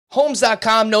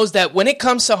Homes.com knows that when it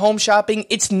comes to home shopping,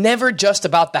 it's never just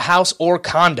about the house or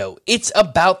condo. It's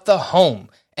about the home.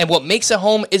 And what makes a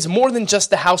home is more than just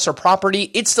the house or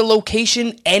property, it's the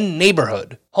location and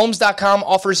neighborhood. Homes.com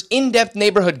offers in-depth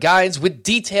neighborhood guides with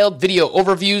detailed video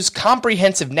overviews,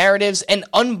 comprehensive narratives, and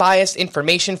unbiased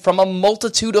information from a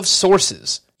multitude of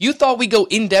sources. You thought we'd go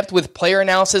in-depth with player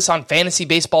analysis on fantasy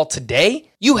baseball today?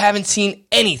 You haven't seen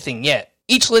anything yet.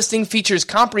 Each listing features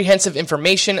comprehensive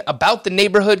information about the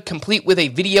neighborhood, complete with a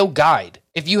video guide.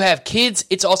 If you have kids,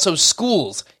 it's also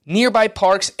schools, nearby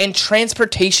parks, and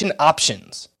transportation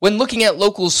options. When looking at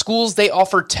local schools, they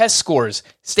offer test scores,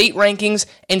 state rankings,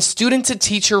 and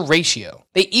student-to-teacher ratio.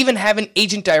 They even have an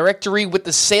agent directory with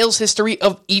the sales history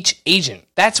of each agent.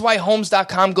 That's why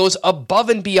Homes.com goes above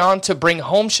and beyond to bring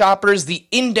home shoppers the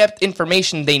in-depth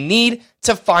information they need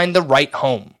to find the right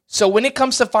home. So when it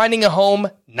comes to finding a home,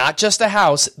 not just a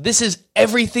house, this is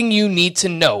everything you need to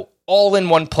know, all in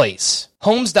one place.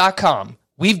 Homes.com.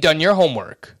 We've done your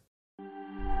homework.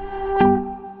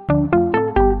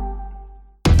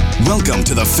 Welcome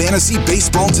to the Fantasy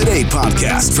Baseball Today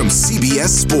podcast from CBS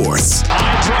Sports.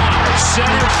 High drive,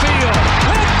 center field,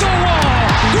 hit the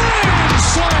wall, grand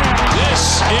slam.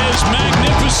 This is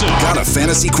magnificent. Got a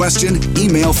fantasy question?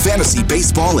 Email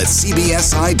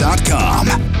fantasybaseball@cbsi.com.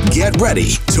 Get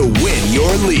ready to win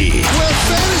your league. Where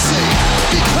fantasy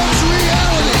becomes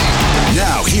reality.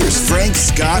 Now here's Frank,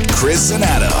 Scott, Chris, and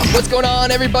Adam. What's going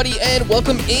on, everybody, and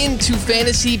welcome into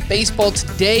Fantasy Baseball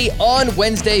Today on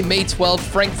Wednesday, May 12th.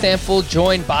 Frank Thankful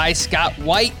joined by Scott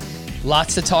White.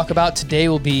 Lots to talk about. Today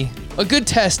will be a good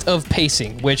test of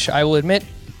pacing, which I will admit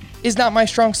is not my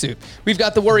strong suit. We've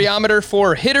got the worryometer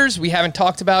for hitters. We haven't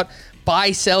talked about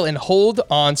buy, sell, and hold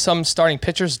on some starting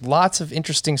pitchers. Lots of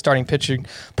interesting starting pitching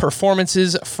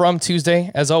performances from Tuesday,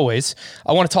 as always.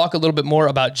 I want to talk a little bit more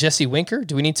about Jesse Winker.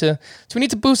 Do we need to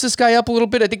boost this guy up a little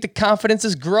bit? I think the confidence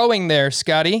is growing there,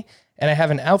 Scotty. And I have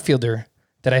an outfielder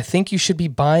that I think you should be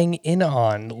buying in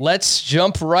on. Let's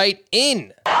jump right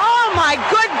in. Oh my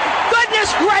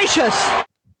goodness gracious!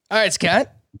 All right,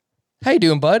 Scott. How you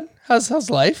doing, bud? How's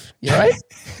life? You all right?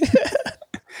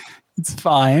 It's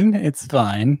fine. It's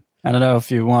fine. I don't know if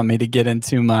you want me to get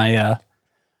into my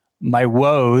my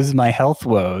woes, my health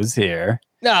woes here.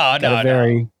 No.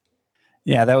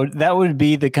 Yeah, that would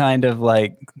be the kind of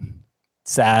like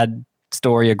sad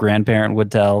story a grandparent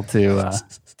would tell to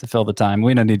fill the time.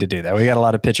 We don't need to do that. We got a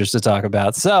lot of pitchers to talk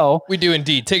about. So we do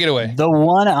indeed. Take it away. The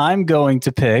one I'm going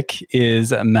to pick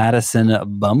is Madison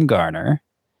Bumgarner,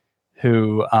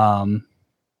 who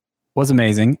was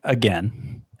amazing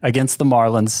again against the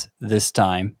Marlins this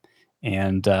time.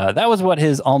 And that was what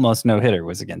his almost no-hitter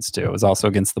was against, too. It was also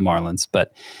against the Marlins.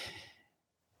 But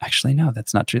actually, no,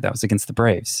 that's not true. That was against the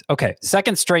Braves. Okay,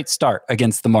 second straight start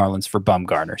against the Marlins for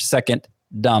Bumgarner. Second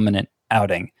dominant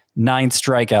outing. 9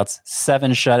 strikeouts,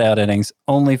 7 shutout innings,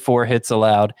 only 4 hits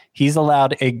allowed. He's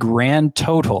allowed a grand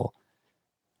total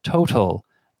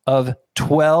of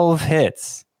 12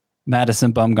 hits.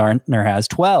 Madison Bumgarner has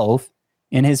 12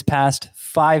 in his past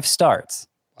 5 starts.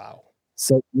 Wow.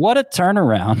 So what a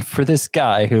turnaround for this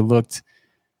guy who looked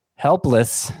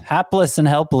hapless and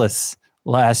helpless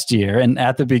last year and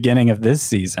at the beginning of this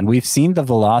season. We've seen the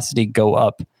velocity go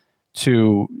up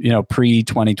to,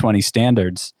 pre-2020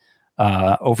 standards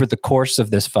over the course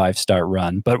of this 5-start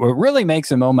run. But what really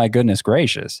makes him, oh my goodness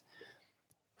gracious,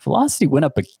 velocity went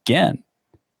up again.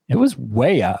 It was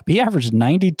way up. He averaged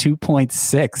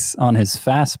 92.6 on his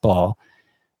fastball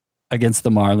against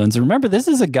the Marlins. And remember, this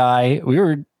is a guy we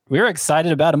were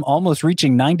excited about him almost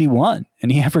reaching 91,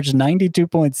 and he averaged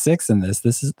 92.6 in this.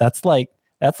 That's like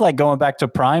going back to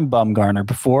prime Bumgarner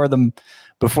before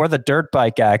the dirt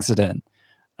bike accident.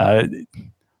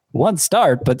 One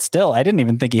start, but still, I didn't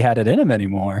even think he had it in him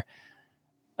anymore.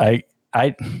 I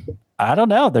don't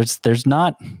know. There's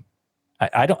not.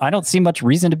 I don't see much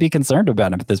reason to be concerned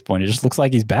about him at this point. It just looks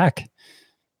like he's back.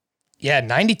 Yeah,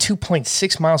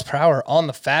 92.6 miles per hour on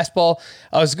the fastball.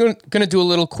 I was going to do a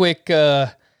little quick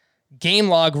game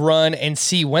log run and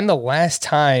see when the last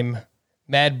time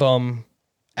Mad Bum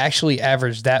actually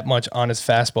averaged that much on his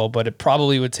fastball, but it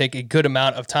probably would take a good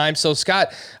amount of time. So,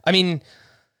 Scott, I mean,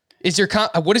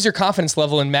 what is your confidence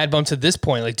level in Mad Bum to this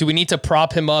point? Like, do we need to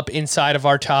prop him up inside of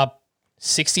our top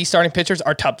 60 starting pitchers,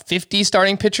 our top 50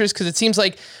 starting pitchers? Because it seems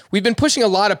like we've been pushing a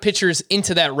lot of pitchers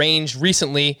into that range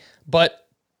recently, but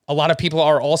a lot of people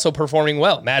are also performing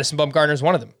well. Madison Bumgarner is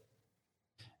one of them.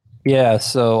 Yeah,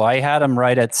 so I had him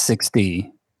right at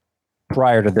 60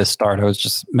 prior to this start. I was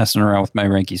just messing around with my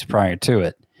rankings prior to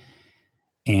it.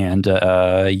 And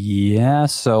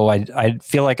so I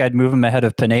feel like I'd move him ahead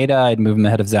of Pineda. I'd move him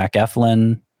ahead of Zach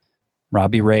Eflin.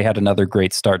 Robbie Ray had another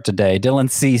great start today. Dylan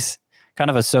Cease, kind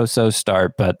of a so-so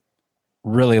start, but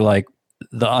really like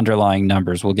the underlying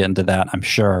numbers. We'll get into that, I'm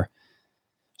sure.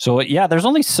 So yeah, there's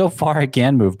only so far I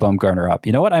can move Bumgarner up.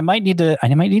 You know what? I might need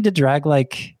to drag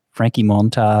like Frankie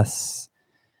Montas,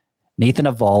 Nathan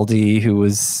Eovaldi, who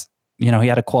was, he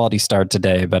had a quality start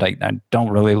today, but I don't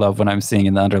really love what I'm seeing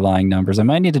in the underlying numbers. I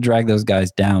might need to drag those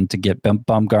guys down to get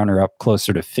Bumgarner up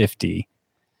closer to 50.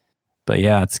 But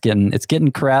yeah, it's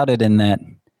getting crowded in that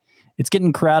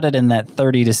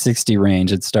 30 to 60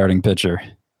 range at starting pitcher.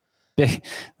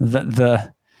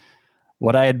 The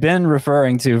what I had been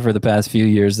referring to for the past few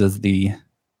years as the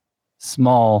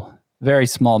small, very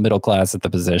small middle class at the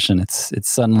position, it's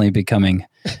suddenly becoming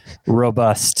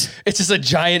robust. It's just a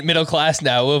giant middle class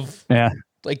now of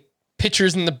like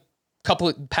pitchers in the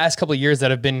past couple of years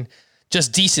that have been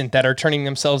just decent, that are turning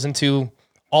themselves into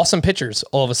awesome pitchers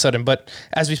all of a sudden. But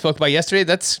as we spoke about yesterday,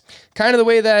 that's kind of the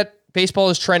way that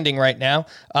baseball is trending right now.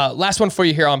 Last one for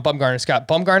you here on Bumgarner, Scott.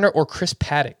 Bumgarner or Chris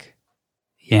Paddack?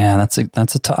 Yeah, that's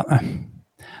a tough.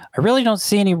 I really don't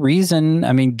see any reason.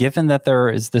 I mean, given that there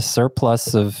is this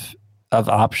surplus of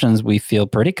options we feel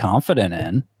pretty confident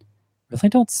in, really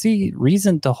don't see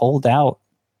reason to hold out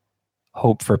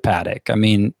hope for Paddack. I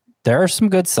mean, there are some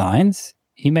good signs.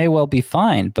 He may well be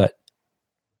fine, but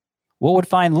what would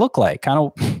fine look like?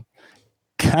 Kind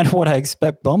of what I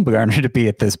expect Bumgarner to be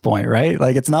at this point, right?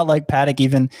 Like, it's not like Paddack,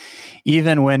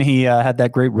 even when he had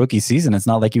that great rookie season, it's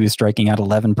not like he was striking out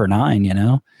 11 per 9,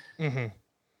 Mm-hmm.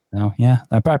 So yeah,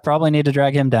 I probably need to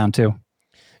drag him down too.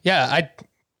 Yeah, I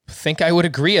think I would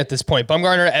agree at this point.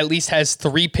 Bumgarner at least has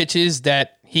 3 pitches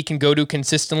that he can go to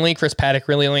consistently. Chris Paddack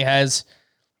really only has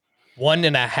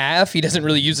 1.5. He doesn't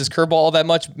really use his curveball all that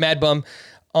much. Mad Bum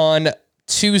on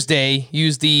Tuesday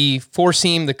used the four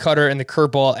seam, the cutter, and the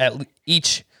curveball at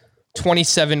each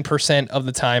 27% of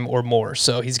the time or more.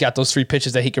 So he's got those 3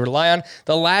 pitches that he can rely on.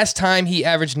 The last time he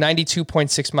averaged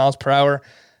 92.6 miles per hour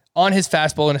on his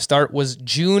fastball in a start was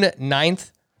June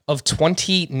 9th of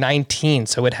 2019.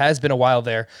 So it has been a while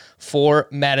there for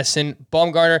Madison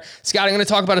Bumgarner. Scott, I'm going to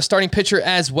talk about a starting pitcher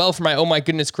as well for my oh my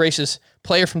goodness gracious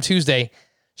player from Tuesday,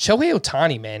 Shohei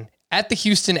Ohtani, man, at the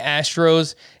Houston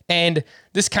Astros. And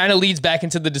this kind of leads back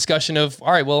into the discussion of,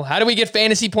 all right, well, how do we get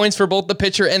fantasy points for both the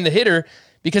pitcher and the hitter?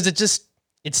 Because it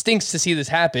stinks to see this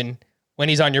happen when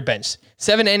he's on your bench.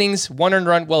 7 innings, 1 earned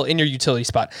run, well, in your utility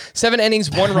spot. 7 innings,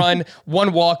 1 run,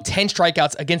 1 walk, 10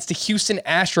 strikeouts against the Houston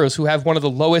Astros, who have one of the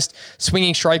lowest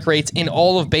swinging strike rates in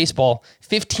all of baseball.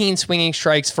 15 swinging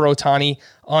strikes for Ohtani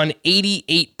on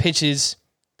 88 pitches.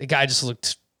 The guy just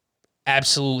looked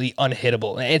absolutely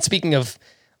unhittable. And speaking of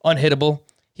unhittable,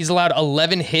 he's allowed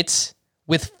 11 hits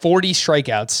with 40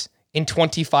 strikeouts in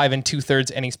 25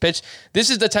 2/3 innings pitched. This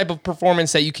is the type of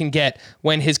performance that you can get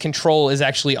when his control is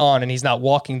actually on and he's not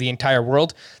walking the entire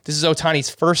world. This is Ohtani's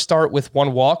first start with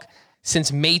 1 walk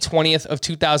since May 20th of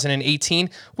 2018,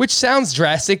 which sounds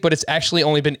drastic, but it's actually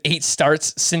only been 8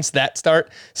 starts since that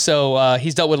start. So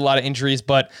he's dealt with a lot of injuries,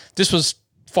 but this was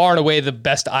far and away the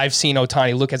best I've seen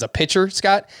Ohtani look as a pitcher,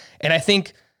 Scott. And I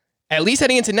think at least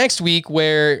heading into next week,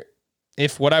 where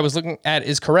if what I was looking at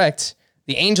is correct,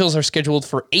 the Angels are scheduled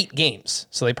for 8 games.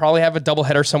 So they probably have a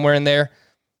doubleheader somewhere in there.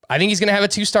 I think he's going to have a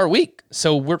 2-start week.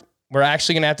 So we're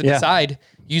actually going to have to decide,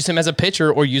 use him as a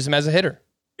pitcher or use him as a hitter.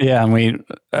 Yeah, and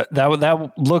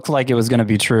that looked like it was going to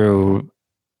be true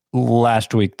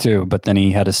last week too, but then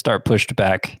he had to start pushed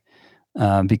back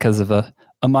because of a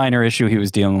minor issue he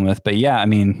was dealing with. But yeah, I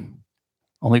mean,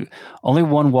 only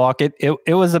 1 walk.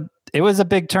 It was a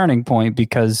big turning point,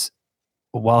 because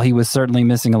while he was certainly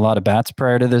missing a lot of bats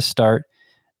prior to this start,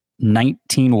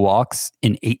 19 walks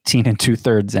in 18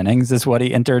 2/3 innings is what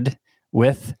he entered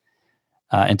with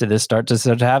into this start.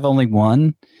 To have only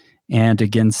 1 and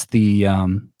against the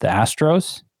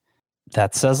Astros,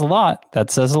 that says a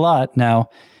lot. Now,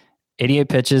 88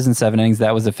 pitches in 7 innings,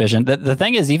 that was efficient. The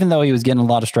thing is, even though he was getting a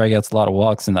lot of strikeouts, a lot of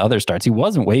walks in the other starts, he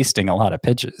wasn't wasting a lot of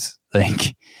pitches.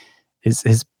 Like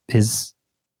his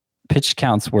pitch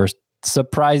counts were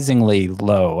surprisingly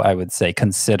low, I would say,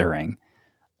 considering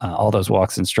all those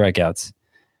walks and strikeouts.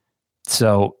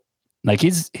 So, like,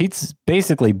 he's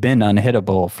basically been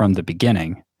unhittable from the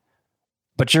beginning.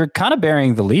 But you're kind of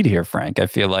bearing the lead here, Frank, I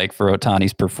feel like, for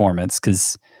Ohtani's performance,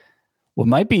 because what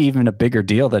might be even a bigger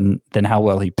deal than how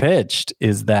well he pitched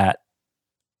is that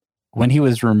when he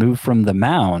was removed from the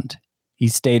mound, he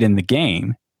stayed in the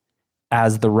game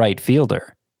as the right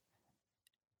fielder.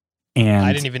 And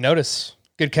I didn't even notice.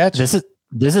 Good catch. This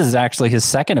is actually his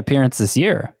 2nd appearance this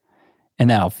year in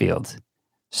the outfield.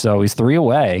 So he's 3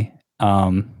 away.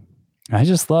 I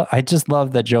just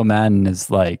love that Joe Madden is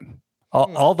like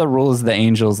all the rules the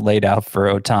Angels laid out for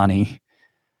Ohtani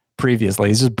previously.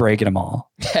 He's just breaking them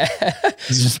all.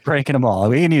 He's just breaking them all.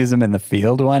 We can use him in the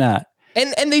field. Why not?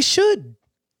 And they should.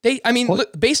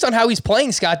 Look, based on how he's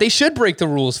playing, Scott, they should break the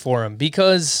rules for him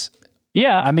because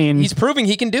he's proving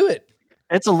he can do it.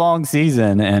 It's a long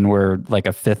season and we're like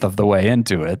a fifth of the way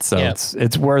into it. So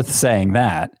it's worth saying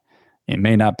that. It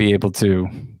may not be able to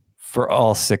for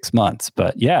all 6 months,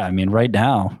 but right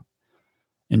now,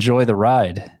 enjoy the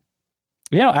ride.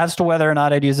 As to whether or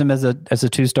not I'd use him as a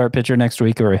 2-start pitcher next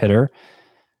week or a hitter,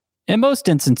 in most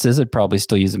instances, I'd probably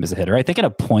still use him as a hitter. I think in a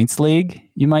points league,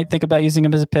 you might think about using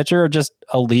him as a pitcher, or just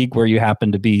a league where you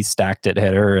happen to be stacked at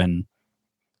hitter and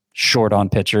short on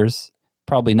pitchers.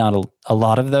 Probably not a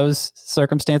lot of those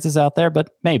circumstances out there,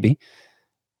 but maybe.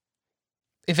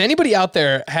 If anybody out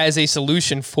there has a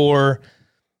solution for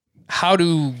how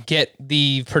to get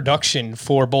the production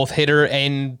for both hitter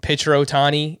and pitcher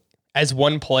Ohtani as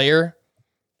one player,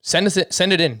 send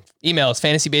it in. Email us,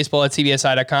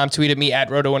 fantasybaseball@cbsi.com. Tweet at me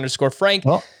 @roto_Frank.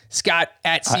 Well, Scott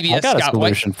 @CBS. I got a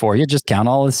solution for you. Just count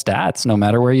all his stats, no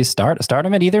matter where you start. Start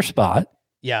him at either spot.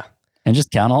 Yeah. And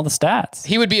just count all the stats.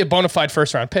 He would be a bona fide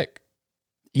first-round pick.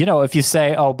 If you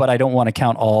say, but I don't want to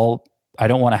count all, I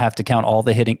don't want to have to count all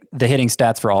the hitting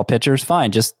stats for all pitchers,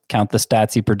 fine. Just count the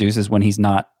stats he produces when he's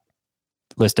not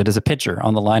listed as a pitcher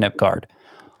on the lineup card.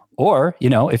 Or,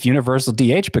 if universal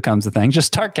DH becomes a thing, just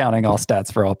start counting all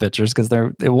stats for all pitchers because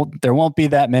there won't be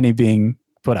that many being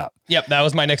put up. Yep, that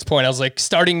was my next point. I was like,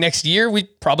 starting next year, we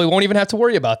probably won't even have to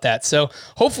worry about that. So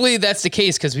hopefully that's the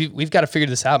case because we've got to figure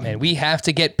this out, man. We have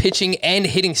to get pitching and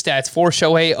hitting stats for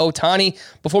Shohei Ohtani.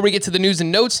 Before we get to the news and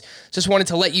notes, just wanted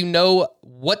to let you know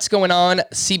what's going on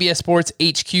CBS Sports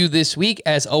HQ this week.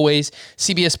 As always,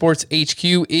 CBS Sports HQ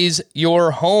is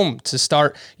your home to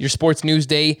start your sports news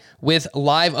day with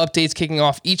live updates kicking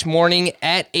off each morning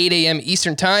at 8 a.m.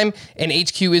 Eastern Time. And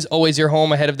HQ is always your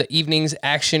home ahead of the evening's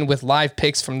action with live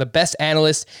picks from the best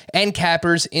analysts and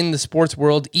cappers in the sports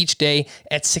world each day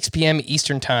at 6 p.m.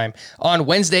 Eastern Time. On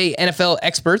Wednesday, NFL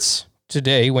experts,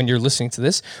 today when you're listening to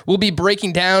this, will be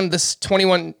breaking down this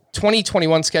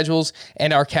 2021 schedules,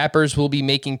 and our cappers will be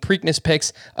making Preakness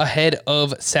picks ahead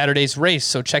of Saturday's race.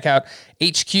 So check out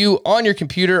HQ on your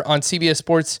computer on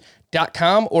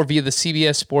CBSSports.com or via the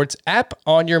CBS Sports app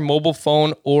on your mobile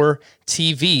phone or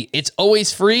TV. It's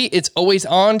always free. It's always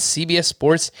on CBS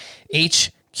Sports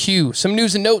HQ. Some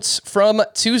news and notes from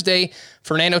Tuesday.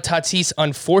 Fernando Tatis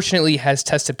unfortunately has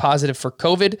tested positive for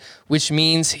COVID, which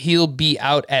means he'll be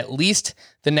out at least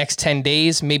the next 10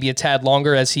 days, maybe a tad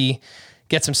longer as he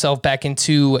gets himself back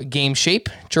into game shape.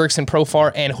 Jurickson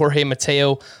Profar and Jorge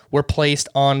Mateo were placed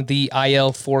on the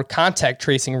IL for contact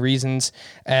tracing reasons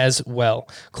as well.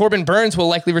 Corbin Burns will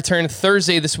likely return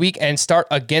Thursday this week and start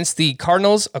against the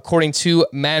Cardinals, according to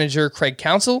manager Craig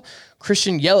Counsell.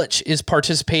 Christian Yelich is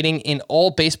participating in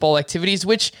all baseball activities,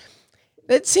 which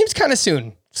it seems kind of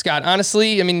soon, Scott.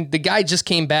 Honestly, the guy just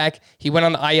came back. He went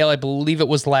on the IL, I believe it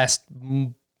was last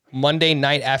Monday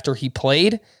night after he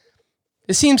played.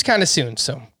 It seems kind of soon,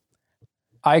 so.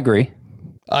 I agree.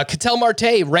 Ketel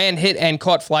Marte ran, hit, and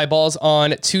caught fly balls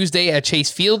on Tuesday at Chase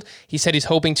Field. He said he's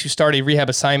hoping to start a rehab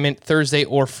assignment Thursday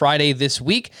or Friday this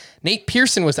week. Nate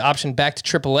Pearson was optioned back to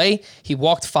AAA. He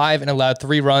walked 5 and allowed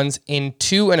 3 runs in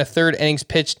 2 1/3 innings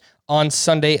pitched on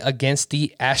Sunday against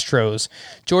the Astros.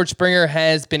 George Springer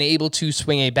has been able to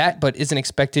swing a bat, but isn't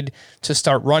expected to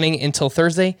start running until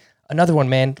Thursday. Another one,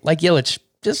 man, like Yelich,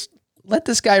 just let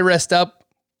this guy rest up.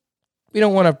 We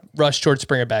don't want to rush George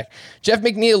Springer back. Jeff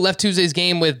McNeil left Tuesday's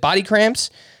game with body cramps.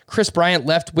 Chris Bryant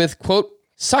left with, quote,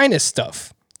 sinus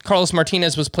stuff. Carlos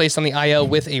Martinez was placed on the IL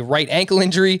with a right ankle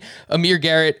injury. Amir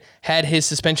Garrett had his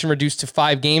suspension reduced to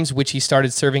 5 games, which he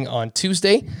started serving on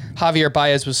Tuesday. Javier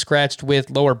Baez was scratched with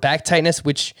lower back tightness,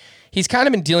 which he's kind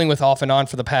of been dealing with off and on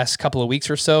for the past couple of weeks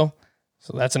or so.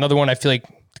 So that's another one I feel like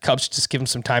the Cubs should just give him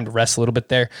some time to rest a little bit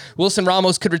there. Wilson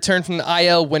Ramos could return from the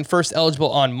IL when first eligible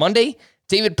on Monday.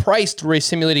 David Price threw a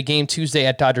simulated game Tuesday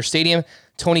at Dodger Stadium.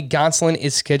 Tony Gonsolin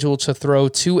is scheduled to throw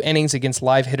 2 innings against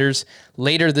live hitters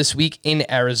later this week in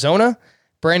Arizona.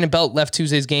 Brandon Belt left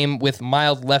Tuesday's game with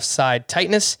mild left side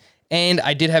tightness. And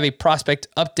I did have a prospect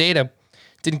update. I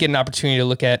didn't get an opportunity to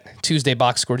look at Tuesday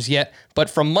box scores yet. But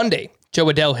from Monday, Joe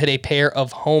Adell hit a pair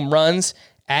of home runs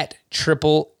at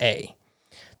AAA.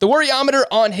 The worryometer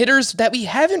on hitters that we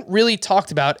haven't really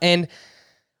talked about, and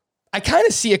I kind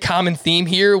of see a common theme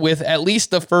here with at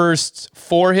least the first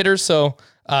 4 hitters. So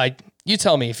you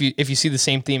tell me if you see the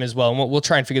same theme as well, and we'll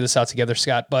try and figure this out together,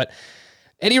 Scott. But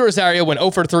Eddie Rosario went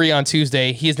 0 for 3 on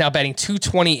Tuesday. He is now batting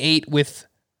 .228 with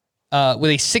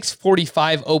a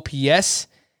 645 OPS.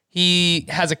 He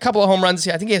has a couple of home runs.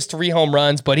 I think he has 3 home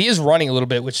runs, but he is running a little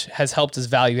bit, which has helped his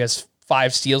value. He has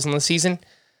 5 steals in the season.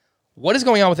 What is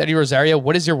going on with Eddie Rosario?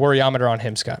 What is your worryometer on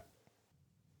him, Scott?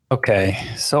 Okay,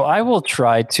 so I will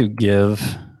try to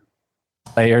give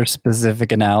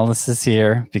player-specific analysis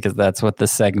here because that's what the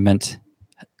segment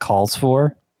calls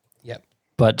for. Yep.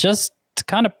 But just to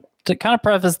kind of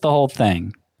preface the whole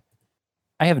thing,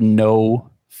 I have no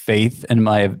faith in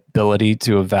my ability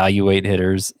to evaluate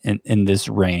hitters in this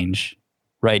range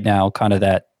right now. Kind of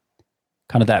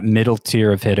that middle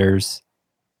tier of hitters,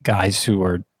 guys who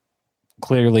are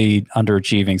clearly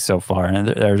underachieving so far, and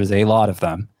there's a lot of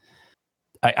them.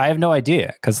 I have no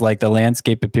idea because like the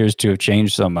landscape appears to have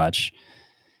changed so much.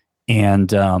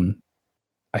 And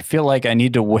I feel like I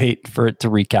need to wait for it to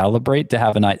recalibrate to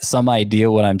have some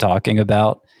idea what I'm talking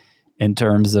about in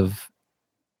terms of,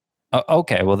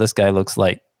 okay, well, this guy looks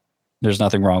like there's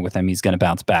nothing wrong with him. He's going to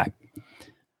bounce back.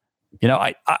 You know,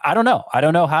 I don't know. I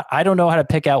don't know how to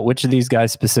pick out which of these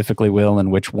guys specifically will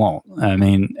and which won't. I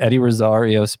mean, Eddie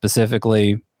Rosario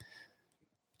specifically,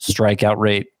 strikeout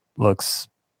rate looks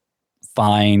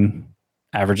fine.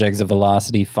 Average exit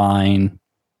velocity, fine.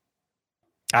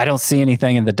 I don't see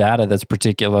anything in the data that's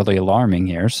particularly alarming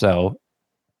here. So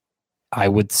I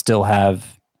would still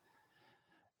have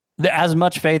as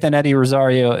much faith in Eddie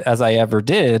Rosario as I ever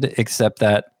did, except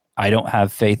that I don't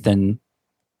have faith in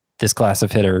this class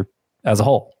of hitter as a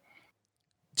whole.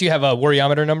 Do you have a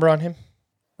worryometer number on him?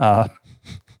 5.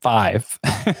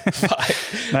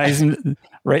 5. Nice,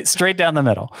 right, straight down the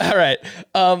middle. All right.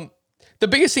 The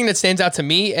biggest thing that stands out to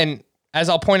me, and as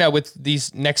I'll point out with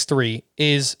these next three,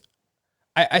 is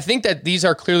I think that these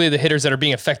are clearly the hitters that are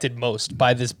being affected most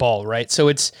by this ball, right? So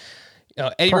it's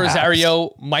Eddie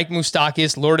Rosario, Mike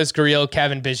Moustakas, Lourdes Gurriel,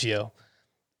 Cavan Biggio.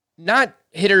 Not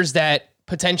hitters that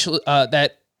potentially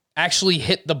that actually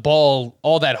hit the ball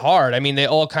all that hard. I mean, they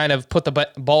all kind of put the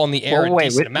ball in the air a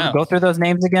decent amount. Go through those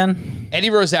names again. Eddie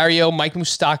Rosario, Mike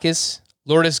Moustakas,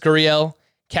 Lourdes Gurriel,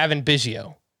 Cavan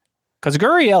Biggio. Because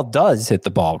Gurriel does hit the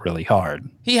ball really hard.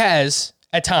 He has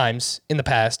at times in the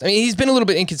past. I mean, he's been a little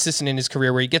bit inconsistent in his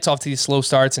career where he gets off to these slow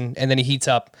starts and then he heats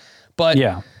up. But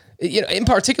yeah, you know, in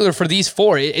particular for these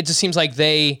four, it just seems like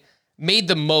they made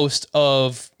the most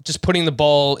of just putting the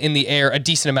ball in the air a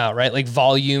decent amount, right? Like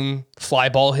volume fly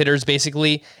ball hitters,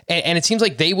 basically. And it seems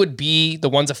like they would be the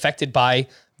ones affected by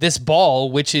this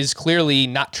ball, which is clearly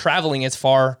not traveling as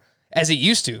far as it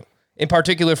used to. In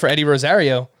particular for Eddie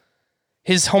Rosario,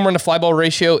 his home run to fly ball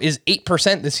ratio is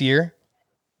 8% this year.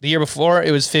 The year before,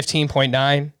 it was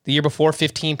 15.9. The year before,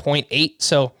 15.8.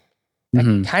 So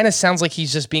that kind of sounds like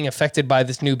he's just being affected by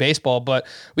this new baseball. But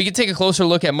we can take a closer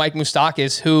look at Mike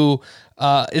Moustakas, who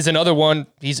is another one.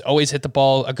 He's always hit the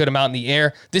ball a good amount in the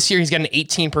air. This year, he's got an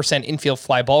 18% infield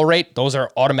fly ball rate. Those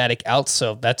are automatic outs,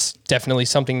 so that's definitely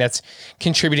something that's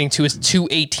contributing to his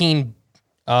 .218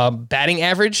 batting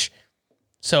average.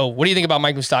 So what do you think about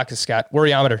Mike Moustakas, Scott?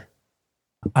 Worryometer.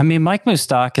 I mean, Mike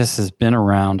Moustakas has been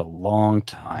around a long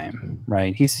time,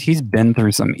 right? He's been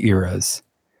through some eras.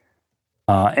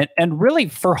 And really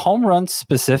for home runs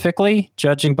specifically,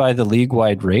 judging by the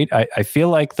league-wide rate, I feel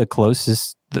like the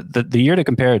closest, the year to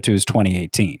compare it to is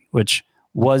 2018, which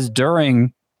was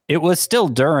still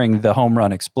during the home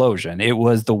run explosion. It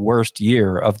was the worst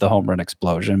year of the home run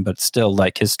explosion, but still,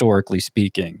 like, historically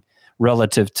speaking,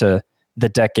 relative to the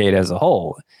decade as a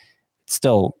whole, it's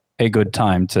still a good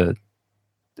time to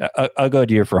a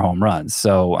good year for home runs.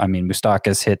 So, I mean,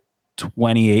 Moustakas hit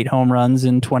 28 home runs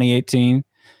in 2018.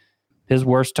 His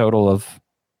worst total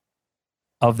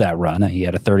of that run. He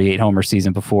had a 38 homer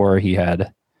season before. He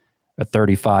had a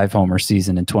 35 homer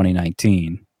season in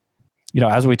 2019. You know,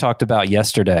 as we talked about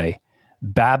yesterday,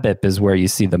 BABIP is where you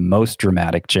see the most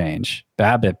dramatic change.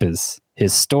 BABIP is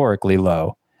historically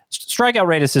low. Strikeout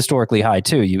rate is historically high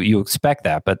too. You expect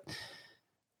that, but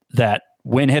that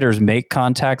when hitters make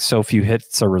contact, so few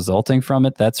hits are resulting from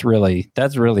it. That's really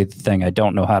the thing I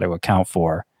don't know how to account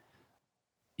for.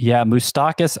 Yeah,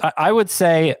 Moustakas, I would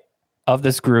say of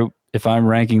this group, if I'm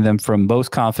ranking them from most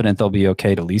confident they'll be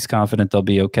okay to least confident they'll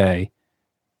be okay,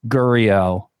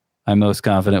 Gurriel, I'm most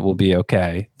confident will be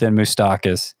okay. Then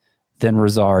Moustakas, then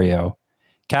Rosario.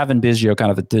 Cavan Biggio, kind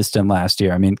of a distant last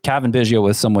year. I mean, Cavan Biggio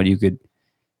was someone you could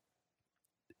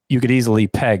easily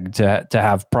peg to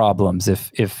have problems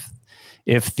if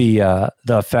the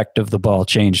effect of the ball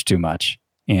changed too much.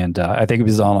 And I think it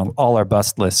was on all our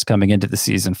bust lists coming into the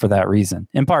season for that reason.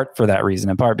 In part for that reason,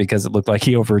 in part because it looked like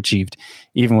he overachieved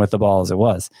even with the ball as it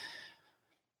was.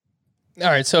 All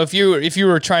right, so if you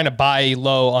were trying to buy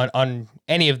low on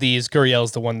any of these,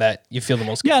 Gurriel's the one that you feel the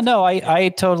most comfortable. Yeah, no, I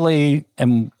totally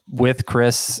am with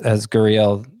Chris as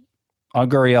Gurriel.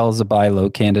 Gurriel is a buy low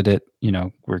candidate. You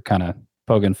know, we're kind of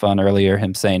poking fun earlier,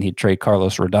 him saying he'd trade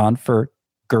Carlos Rodon for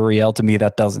Gurriel, to me,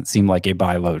 that doesn't seem like a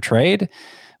buy low trade,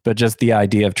 but just the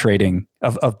idea of trading,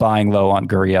 of buying low on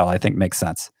Gurriel, I think makes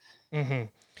sense. Mm-hmm.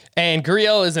 And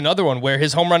Gurriel is another one where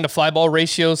his home run to fly ball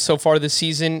ratio so far this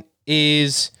season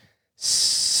is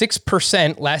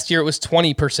 6%. Last year it was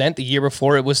 20%. The year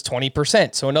before it was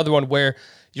 20%. So another one where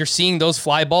you're seeing those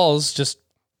fly balls just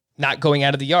not going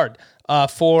out of the yard.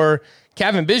 For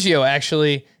Cavan Biggio,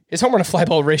 actually, his home run to fly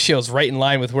ball ratio is right in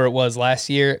line with where it was last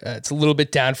year. It's a little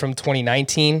bit down from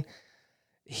 2019.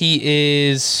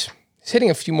 He's hitting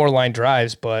a few more line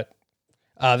drives, but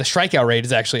the strikeout rate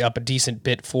is actually up a decent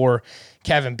bit for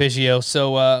Cavan Biggio.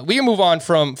 So we can move on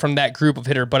from that group of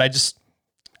hitter, but I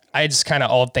just kind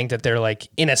of all think that they're like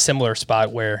in a similar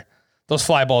spot where those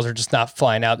fly balls are just not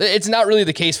flying out. It's not really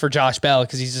the case for Josh Bell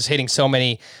because he's just hitting so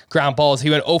many ground balls. He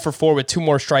went 0 for 4 with 2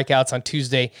 more strikeouts on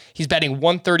Tuesday. He's batting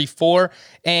 134.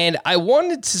 And I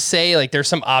wanted to say like there's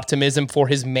some optimism for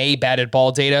his May batted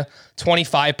ball data.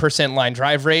 25% line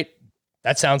drive rate.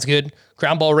 That sounds good.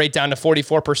 Ground ball rate down to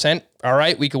 44%. All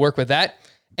right, we could work with that.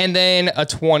 And then a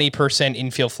 20%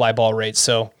 infield fly ball rate.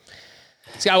 So,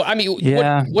 I mean,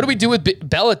 yeah. What do we do with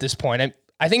Bell at this point?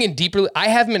 I think in deeper, I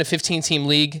have him in a 15-team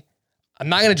league. I'm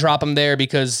not going to drop him there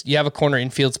because you have a corner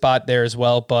infield spot there as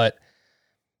well. But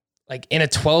like in a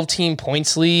 12-team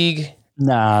points league,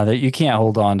 nah, that you can't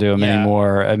hold on to him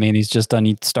anymore. I mean, he's just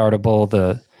unstartable.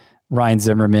 The Ryan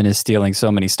Zimmerman is stealing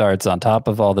so many starts on top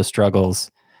of all the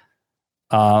struggles.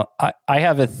 I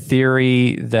have a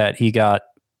theory that he got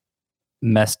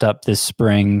messed up this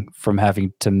spring from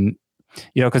having to,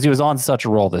 because he was on such a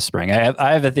roll this spring.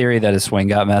 I have a theory that his swing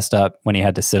got messed up when he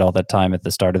had to sit all that time at the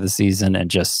start of the season,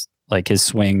 and just like his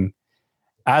swing,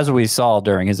 as we saw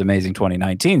during his amazing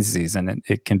 2019 season,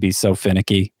 it can be so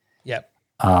finicky. Yep.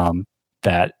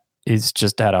 That he's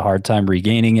just had a hard time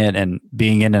regaining it, and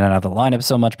being in and out of the lineup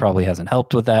so much probably hasn't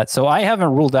helped with that. So I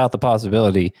haven't ruled out the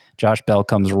possibility Josh Bell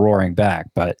comes roaring back,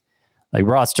 but like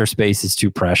roster space is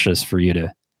too precious for you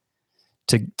to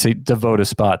devote a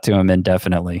spot to him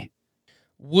indefinitely.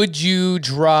 Would you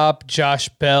drop Josh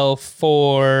Bell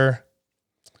for,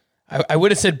 I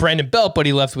would have said Brandon Belt, but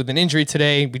he left with an injury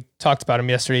today. We talked about him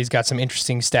yesterday. He's got some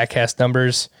interesting StatCast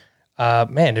numbers.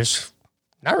 Man, there's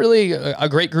not really a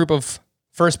great group of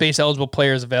first base eligible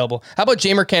players available. How about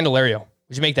Jeimer Candelario?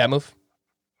 Would you make that move?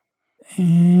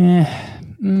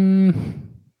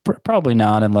 Probably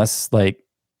not, unless like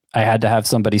I had to have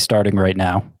somebody starting right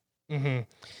now. Mm-hmm.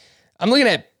 I'm looking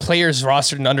at players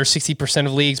rostered in under 60%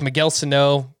 of leagues. Miguel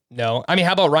Sano, no. I mean,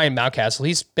 how about Ryan Mountcastle?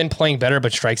 He's been playing better,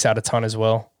 but strikes out a ton as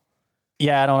well.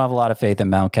 Yeah, I don't have a lot of faith in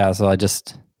Mountcastle.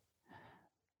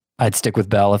 I'd stick with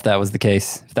Bell if that was the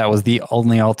case. If that was the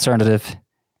only alternative.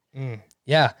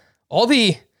 Yeah. All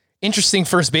the interesting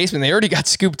first basemen, they already got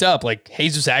scooped up. Like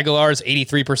Jesus Aguilar is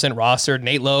 83% rostered.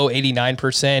 Nate Lowe,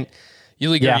 89%.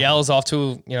 Yuli Gurriel is off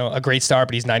to a great start,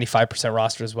 but he's 95%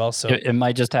 rostered as well. So it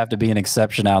might just have to be an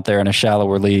exception out there in a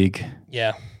shallower league.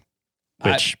 Yeah,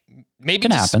 which maybe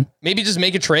can happen. Maybe just try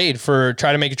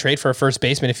to make a trade for a first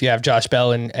baseman if you have Josh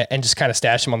Bell and just kind of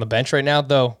stash him on the bench right now.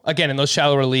 Though again, in those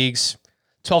shallower leagues,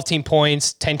 12-team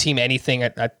points, 10-team anything,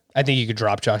 I think you could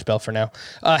drop Josh Bell for now.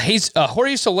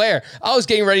 Jorge Soler, I was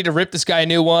getting ready to rip this guy a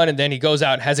new one, and then he goes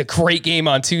out and has a great game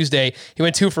on Tuesday. He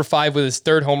went 2 for 5 with his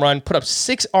third home run, put up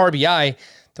 6 RBI.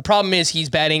 The problem is he's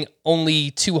batting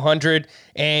only 200,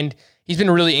 and he's been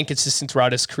really inconsistent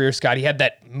throughout his career, Scott. He had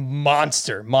that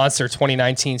monster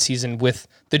 2019 season with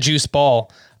the juice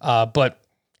ball, but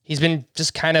he's been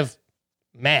just kind of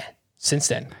meh since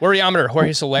then. Worryometer,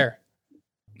 Jorge Soler.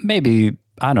 Maybe,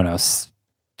 I don't know,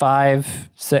 5,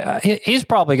 6. He's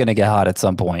probably going to get hot at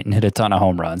some point and hit a ton of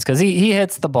home runs because he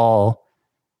hits the ball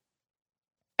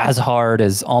as hard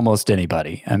as almost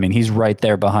anybody. I mean, he's right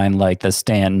there behind like the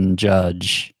Stanton,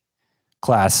 Judge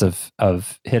class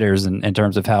of hitters in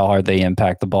terms of how hard they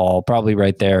impact the ball. Probably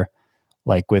right there,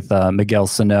 like with Miguel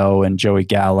Sano and Joey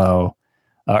Gallo.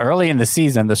 Early in the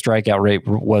season, the strikeout rate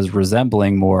was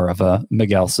resembling more of a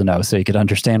Miguel Sano, so you could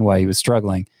understand why he was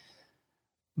struggling.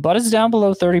 But it's down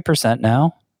below 30%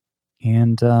 now.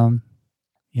 And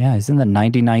he's in the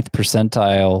 99th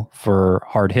percentile for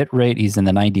hard hit rate. He's in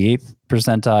the 98th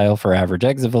percentile for average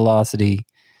exit velocity.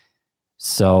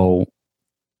 So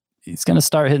he's going to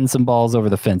start hitting some balls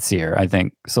over the fence here. I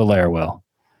think Soler will.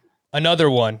 Another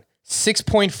one,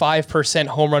 6.5%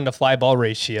 home run to fly ball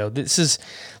ratio. This is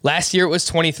last year it was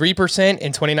 23%.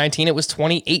 In 2019 it was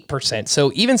 28%.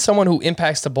 So even someone who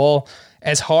impacts the ball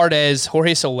as hard as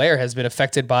Jorge Soler has been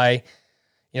affected by,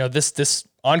 this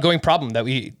ongoing problem that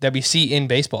we see in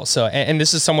baseball. So, and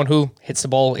this is someone who hits the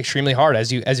ball extremely hard,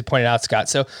 as you pointed out, Scott.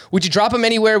 So would you drop him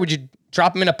anywhere? Would you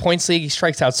drop him in a points league? He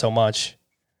strikes out so much.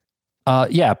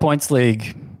 Yeah, points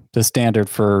league, the standard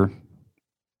for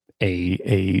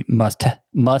a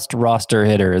must roster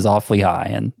hitter is awfully high,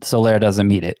 and Soler doesn't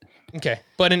meet it. Okay,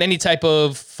 but in any type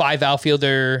of 5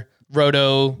 outfielder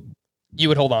roto, you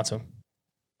would hold on to him.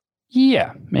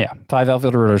 Yeah, 5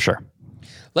 outfielder roto, sure.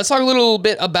 Let's talk a little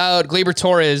bit about Gleyber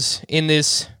Torres in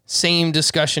this same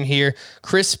discussion here.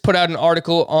 Chris put out an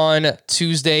article on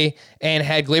Tuesday and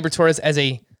had Gleyber Torres as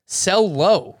a sell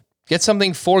low. Get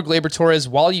something for Gleyber Torres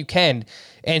while you can.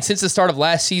 And since the start of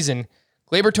last season,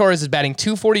 Gleyber Torres is batting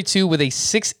 .242 with a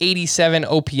 .687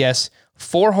 OPS,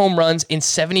 4 home runs in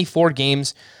 74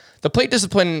 games. The plate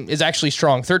discipline is actually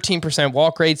strong. 13%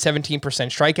 walk rate, 17%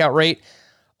 strikeout rate.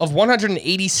 Of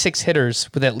 186 hitters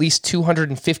with at least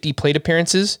 250 plate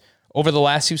appearances over the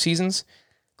last 2 seasons,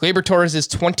 Gleyber Torres'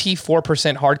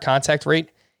 24% hard contact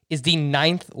rate is the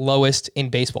 9th lowest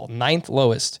in baseball. 9th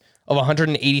lowest of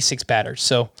 186 batters.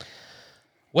 So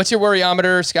what's your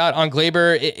worryometer, Scott, on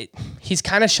Gleyber? He's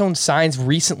kind of shown signs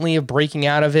recently of breaking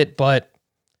out of it, but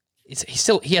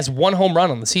he has 1 home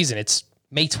run on the season. It's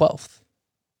May 12th.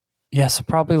 Yeah, so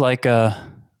probably like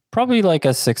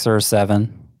a 6 or a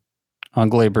 7 on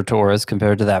Gleyber Torres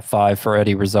compared to that 5 for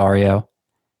Eddie Rosario.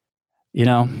 You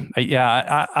know,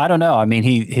 I don't know. I mean,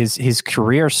 his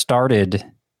career started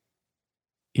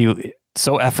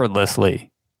so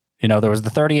effortlessly. You know, there was the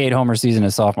 38 homer season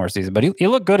his sophomore season, but he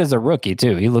looked good as a rookie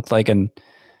too. He looked like an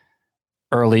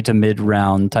early to mid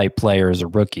round type player as a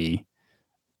rookie,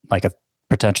 like a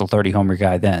potential 30 homer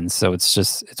guy then. So it's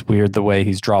weird the way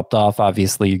he's dropped off.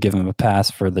 Obviously, you give him a pass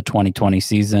for the 2020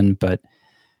 season, but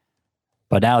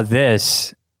now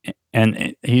this,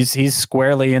 and he's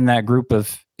squarely in that group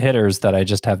of hitters that I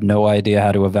just have no idea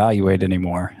how to evaluate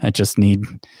anymore. I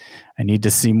need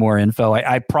to see more info.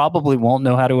 I probably won't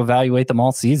know how to evaluate them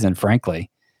all season, frankly.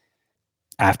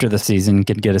 After the season,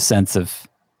 can get a sense of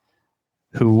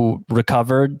who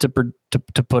recovered to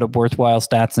put up worthwhile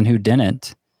stats and who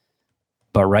didn't.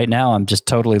 But right now, I'm just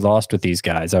totally lost with these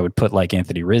guys. I would put like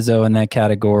Anthony Rizzo in that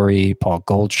category, Paul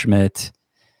Goldschmidt.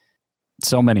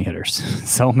 So many hitters.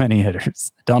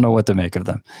 Don't know what to make of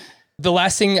them. The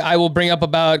last thing I will bring up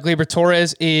about Gleyber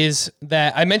Torres is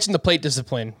that I mentioned the plate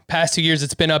discipline. Past 2 years,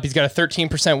 it's been up. He's got a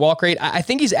 13% walk rate. I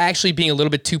think he's actually being a little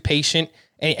bit too patient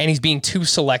and he's being too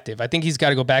selective. I think he's got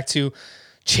to go back to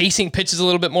chasing pitches a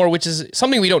little bit more, which is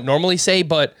something we don't normally say.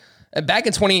 But back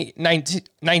in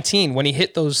 2019, when he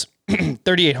hit those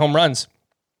 38 home runs,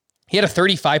 he had a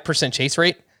 35% chase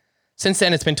rate. Since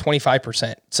then, it's been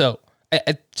 25%. So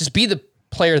just be the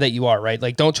player that you are, right?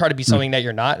 Like, don't try to be something that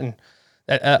you're not. And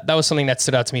that was something that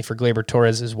stood out to me for Gleyber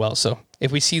Torres as well. So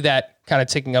if we see that kind of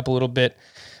ticking up a little bit,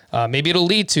 maybe it'll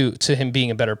lead to him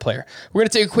being a better player. We're going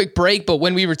to take a quick break, but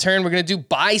when we return, we're going to do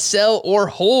buy, sell, or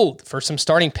hold for some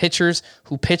starting pitchers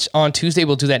who pitch on Tuesday.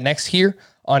 We'll do that next here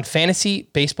on Fantasy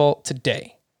Baseball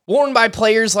Today. Worn by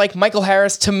players like Michael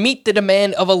Harris to meet the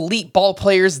demand of elite ball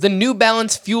players, the New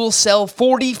Balance Fuel Cell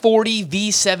 4040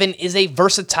 V7 is a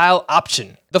versatile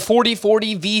option. The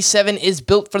 4040 V7 is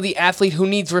built for the athlete who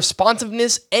needs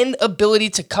responsiveness and ability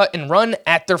to cut and run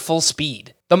at their full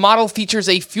speed. The model features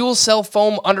a fuel cell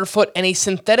foam underfoot and a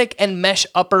synthetic and mesh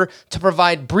upper to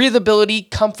provide breathability,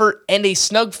 comfort, and a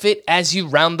snug fit as you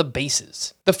round the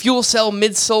bases. The fuel cell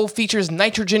midsole features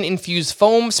nitrogen-infused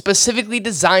foam specifically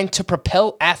designed to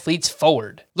propel athletes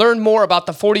forward. Learn more about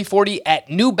the 4040 at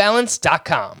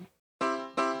newbalance.com.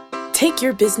 Take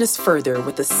your business further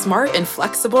with the smart and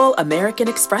flexible American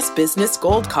Express Business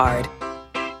Gold Card.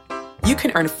 You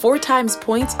can earn 4 times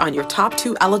points on your top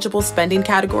 2 eligible spending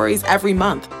categories every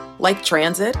month, like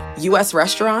transit, U.S.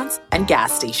 restaurants, and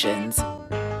gas stations.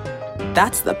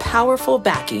 That's the powerful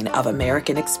backing of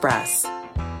American Express.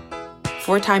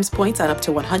 4 times points on up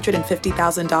to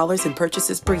 $150,000 in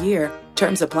purchases per year.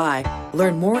 Terms apply.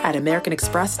 Learn more at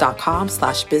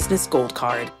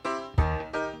americanexpress.com/businessgoldcard.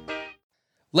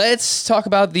 Let's talk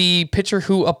about the pitcher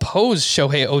who opposed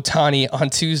Shohei Ohtani on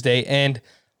Tuesday, and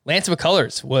Lance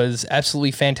McCullers was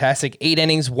absolutely fantastic. 8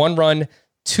 innings, 1 run,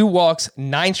 2 walks,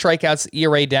 9 strikeouts,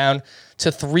 ERA down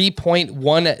to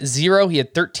 3.10. He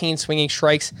had 13 swinging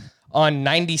strikes on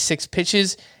 96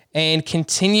 pitches and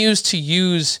continues to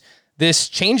use this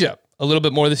changeup a little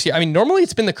bit more this year. I mean, normally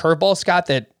it's been the curveball, Scott,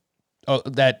 that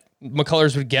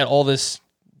McCullers would get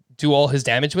do all his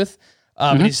damage with.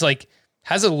 But he's like,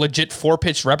 has a legit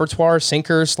 4-pitch repertoire: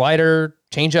 sinker, slider,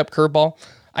 changeup, curveball.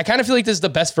 I kind of feel like this is the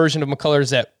best version of McCullers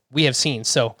that we have seen.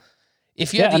 So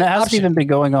if you have and the it hasn't option, even been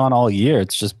going on all year.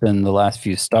 It's just been the last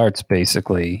few starts,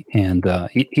 basically. And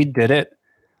he did it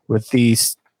with the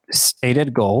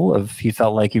stated goal of he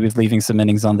felt like he was leaving some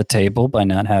innings on the table by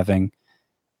not having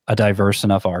a diverse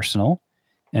enough arsenal.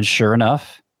 And sure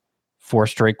enough, 4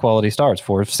 straight quality starts,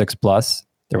 4 of 6 plus.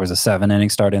 There was a 7-inning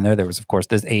start in there. There was, of course,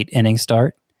 this 8-inning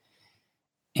start.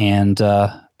 And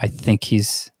I think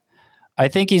he's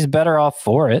better off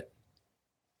for it.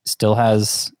 Still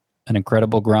has an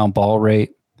incredible ground ball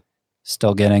rate.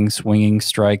 Still getting swinging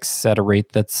strikes at a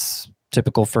rate that's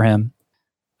typical for him.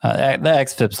 The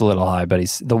xFIP's a little high, but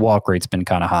the walk rate's been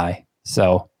kind of high.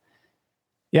 So,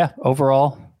 yeah,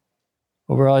 overall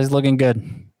he's looking good.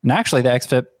 And actually, the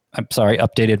xFIP,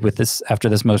 updated with this after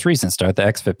this most recent start. The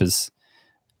xFIP is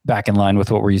back in line with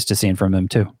what we're used to seeing from him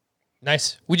too.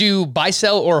 Nice. Would you buy,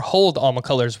 sell, or hold All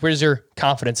McCullers? Where's your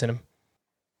confidence in him?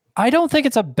 I don't think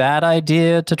it's a bad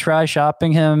idea to try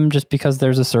shopping him just because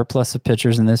there's a surplus of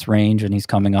pitchers in this range and he's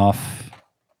coming off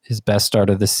his best start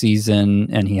of the season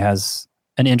and he has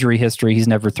an injury history. He's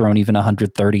never thrown even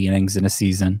 130 innings in a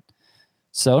season.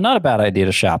 So not a bad idea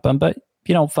to shop him, but if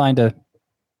you don't find a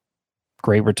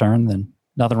great return, then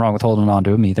nothing wrong with holding on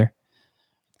to him either.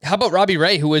 How about Robbie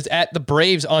Ray, who was at the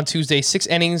Braves on Tuesday? 6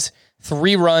 innings,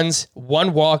 3 runs,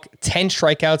 1 walk, 10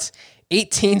 strikeouts,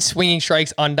 18 swinging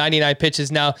strikes on 99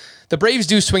 pitches. Now, the Braves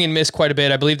do swing and miss quite a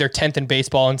bit. I believe they're 10th in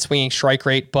baseball in swinging strike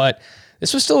rate, but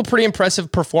this was still a pretty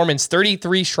impressive performance.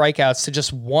 33 strikeouts to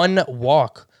just 1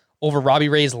 walk over Robbie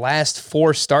Ray's last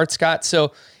 4 starts, Scott.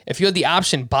 So if you had the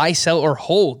option, buy, sell, or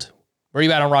hold, where are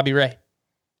you at on Robbie Ray?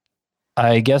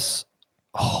 I guess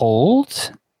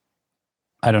hold.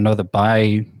 I don't know the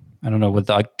buy. I don't know what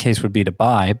the case would be to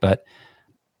buy, but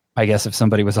I guess if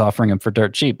somebody was offering him for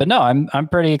dirt cheap. But no, I'm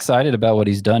pretty excited about what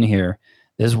he's done here.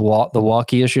 The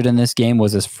walk he issued in this game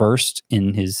was his first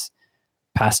in his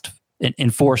past in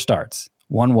 4 starts.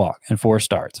 1 walk and 4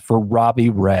 starts for Robbie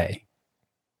Ray.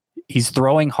 He's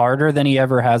throwing harder than he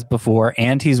ever has before,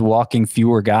 and he's walking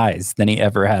fewer guys than he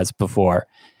ever has before.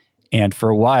 And for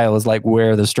a while, it was like,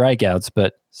 where are the strikeouts?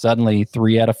 But suddenly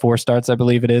 3 out of 4 starts, I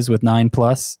believe it is, with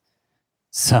 9+.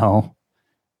 So,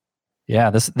 yeah,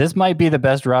 this might be the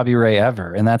best Robbie Ray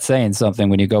ever. And that's saying something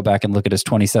when you go back and look at his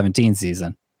 2017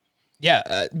 season.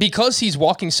 Yeah, because he's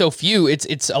walking so few,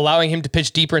 it's allowing him to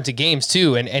pitch deeper into games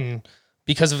too, and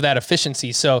because of that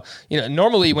efficiency. So,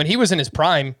 normally when he was in his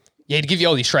prime, he'd give you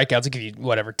all these strikeouts. He'd give you,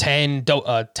 10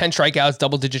 strikeouts,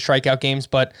 double-digit strikeout games.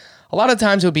 But a lot of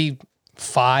times it would be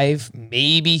 5,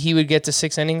 maybe he would get to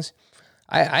 6 innings.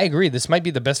 I agree. This might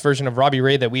be the best version of Robbie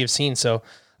Ray that we have seen. So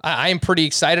I am pretty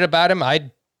excited about him.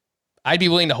 I'd be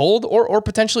willing to hold or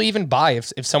potentially even buy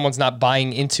if someone's not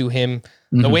buying into him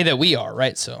the way that we are,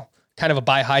 right? So kind of a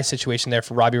buy high situation there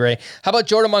for Robbie Ray. How about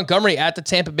Jordan Montgomery at the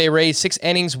Tampa Bay Rays? 6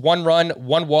 innings, 1 run,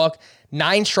 1 walk,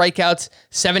 9 strikeouts,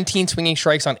 17 swinging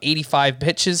strikes on 85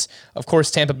 pitches. Of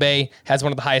course, Tampa Bay has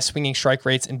one of the highest swinging strike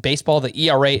rates in baseball. The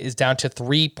ERA is down to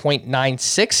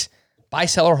 3.96. Buy,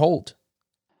 sell, or hold?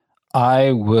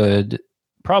 I would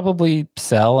probably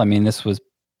sell. I mean, this was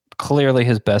clearly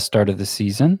his best start of the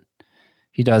season.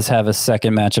 He does have a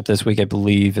second matchup this week. I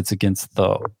believe it's against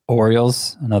the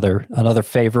Orioles, another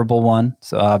favorable one.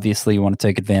 So obviously you want to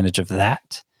take advantage of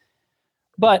that.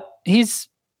 But he's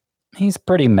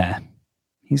pretty meh.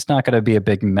 He's not going to be a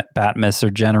big bat misser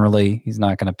generally. He's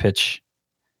not going to pitch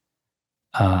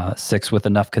 6 with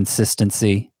enough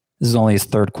consistency. This is only his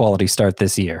 3rd quality start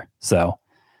this year. So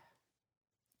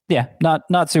yeah,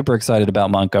 not super excited about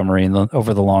Montgomery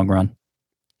over the long run.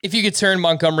 If you could turn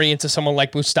Montgomery into someone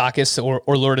like Moustakas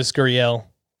or Lourdes Gurriel,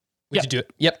 would you do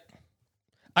it? Yep.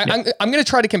 I'm going to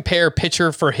try to compare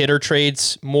pitcher for hitter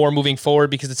trades more moving forward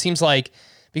because it seems like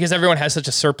because everyone has such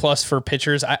a surplus for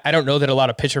pitchers, I don't know that a lot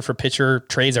of pitcher for pitcher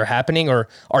trades are happening or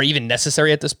are even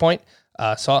necessary at this point.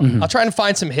 So I'll try and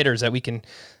find some hitters that we can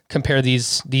compare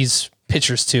these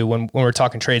pitchers to when we're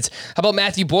talking trades. How about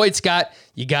Matthew Boyd, Scott?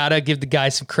 You got to give the guy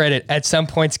some credit. At some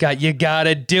point, Scott, you got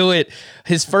to do it.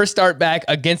 His first start back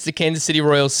against the Kansas City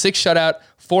Royals, 6 shutout,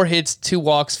 4 hits, 2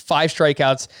 walks, 5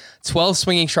 strikeouts, 12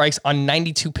 swinging strikes on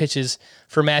 92 pitches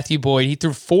for Matthew Boyd. He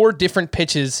threw 4 different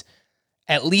pitches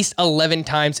at least 11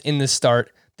 times in this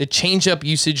start. The changeup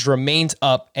usage remains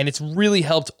up, and it's really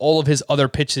helped all of his other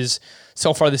pitches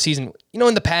so far this season.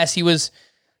 In the past, he would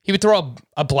throw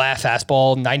a blast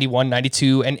fastball, 91,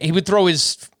 92, and he would throw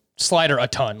his slider a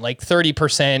ton, like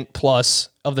 30% plus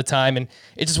of the time, and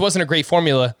it just wasn't a great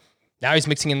formula. Now he's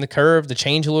mixing in the curve, the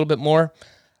change a little bit more.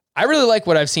 I really like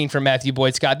what I've seen from Matthew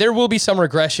Boyd, Scott. There will be some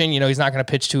regression. He's not going to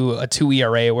pitch to a 2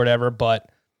 ERA or whatever, but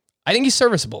I think he's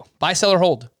serviceable. Buy, sell, or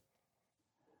hold?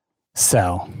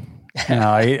 Sell. No,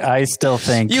 I still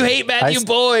think... You hate Matthew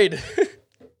Boyd.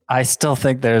 I still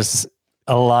think there's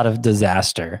a lot of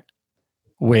disaster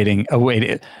waiting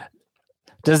to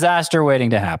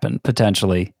happen,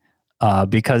 potentially,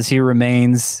 because he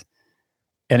remains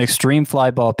an extreme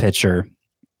fly ball pitcher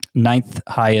ninth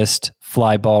highest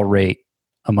fly ball rate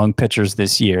among pitchers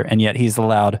this year, and yet he's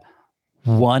allowed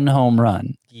one home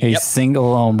run, a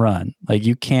single home run. Like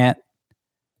you can't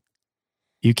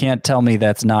tell me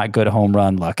that's not good home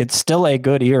run luck. It's still a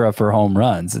good era for home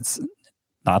runs. It's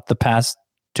not the past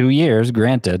 2 years,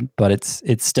 granted, but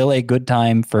it's still a good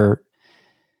time for.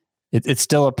 It's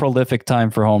still a prolific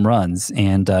time for home runs,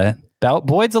 and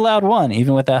Boyd's allowed one,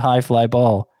 even with that high fly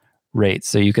ball rate.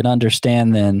 So you can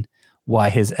understand then why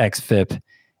his xFIP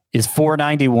is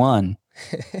 491.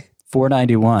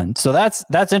 491. So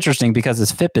that's interesting because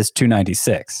his FIP is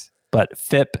 296. But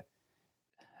FIP,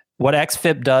 what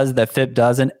xFIP does that FIP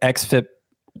doesn't, xFIP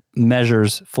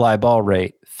measures fly ball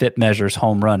rate, FIP measures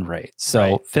home run rate. So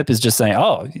right. FIP is just saying,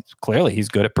 clearly he's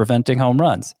good at preventing home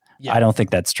runs. Yeah. I don't think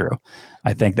that's true.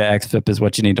 I think the xFIP is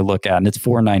what you need to look at, and it's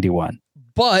 491.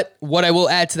 But what I will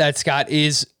add to that, Scott,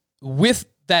 is with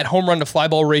that home run to fly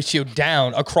ball ratio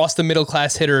down across the middle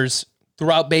class hitters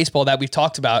throughout baseball that we've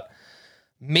talked about,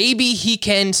 maybe he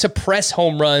can suppress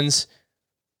home runs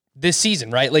this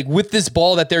season, right? Like with this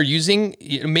ball that they're using,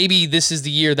 maybe this is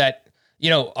the year that,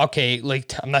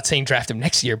 I'm not saying draft him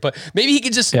next year, but maybe he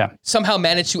could just somehow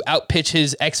manage to outpitch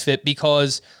his xFIP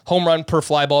because home run per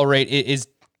fly ball rate is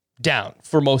down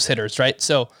for most hitters, right?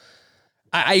 So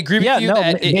I agree with you.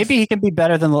 That maybe he can be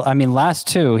better than, last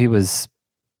two, he was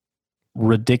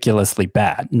ridiculously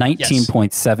bad.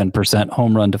 19.7%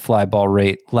 home run to fly ball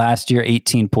rate last year,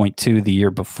 18.2 the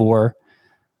year before.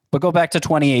 But go back to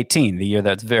 2018, the year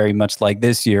that's very much like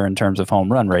this year in terms of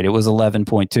home run rate. It was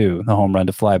 11.2, the home run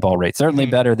to fly ball rate. Certainly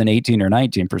better than 18 or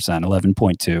 19%,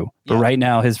 11.2. But right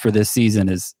now, his for this season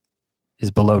is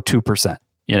below 2%.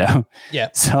 Yeah.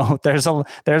 So there's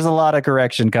a lot of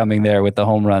correction coming there with the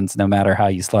home runs, no matter how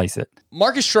you slice it.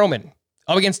 Marcus Stroman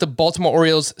up against the Baltimore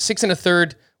Orioles, 6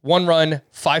 1/3, 1 run,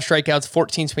 5 strikeouts,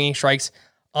 14 swinging strikes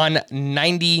on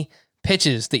 90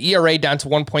 pitches. The ERA down to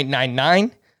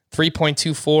 1.99,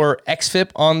 3.24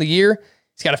 xFIP on the year.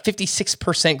 He's got a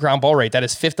 56% ground ball rate. That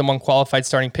is 5th among qualified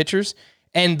starting pitchers,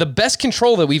 and the best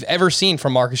control that we've ever seen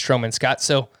from Marcus Stroman, Scott.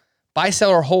 So buy, sell,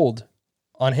 or hold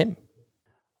on him.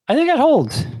 I think I'd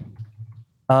hold. This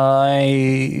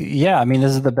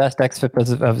is the best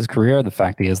xFIP of his career. The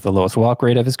fact that he has the lowest walk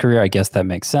rate of his career, I guess that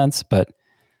makes sense. But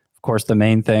of course, the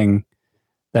main thing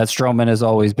that Stroman has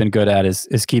always been good at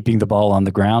is keeping the ball on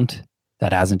the ground.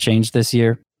 That hasn't changed this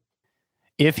year.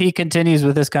 If he continues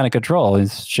with this kind of control,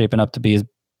 it's shaping up to be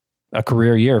a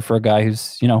career year for a guy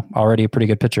who's, already a pretty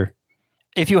good pitcher.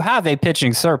 If you have a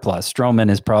pitching surplus, Stroman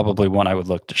is probably one I would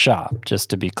look to shop, just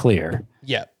to be clear.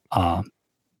 Yeah.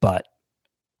 But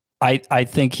I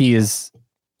think he's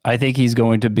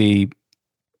going to be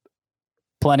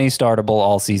plenty startable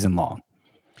all season long.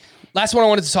 Last one I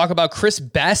wanted to talk about, Chris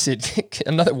Bassitt,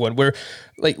 another one where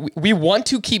we want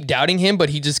to keep doubting him, but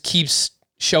he just keeps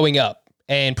showing up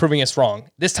and proving us wrong.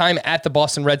 This time at the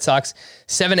Boston Red Sox,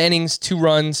 7 innings, 2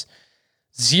 runs,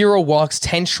 0 walks,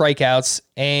 10 strikeouts,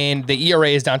 and the ERA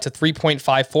is down to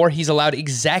 3.54. He's allowed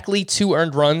exactly 2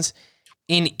 earned runs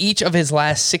in each of his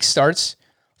last 6 starts.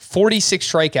 46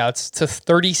 strikeouts to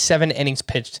 37 innings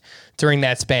pitched during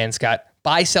that span, Scott.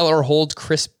 Buy, sell, or hold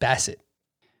Chris Bassitt.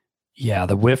 Yeah,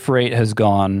 the whiff rate has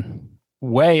gone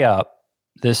way up.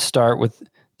 This start with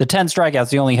the 10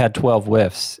 strikeouts, he only had 12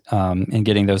 whiffs in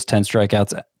getting those 10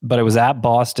 strikeouts, but it was at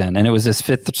Boston, and it was his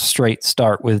 5th straight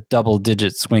start with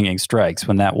double-digit swinging strikes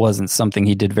when that wasn't something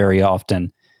he did very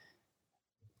often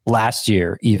last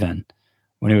year even.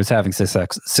 When he was having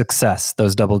success,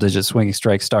 those double-digit swinging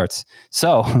strike starts.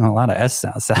 So, a lot of S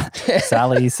sounds.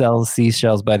 Sally sells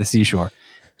seashells by the seashore.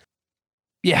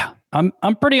 Yeah,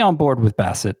 I'm pretty on board with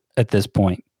Bassitt at this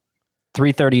point.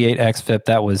 338 xFIP,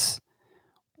 that was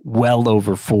well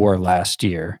over 4 last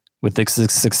year with the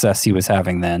success he was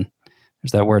having then.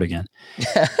 There's that word again.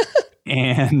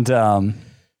 And,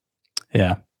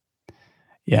 yeah.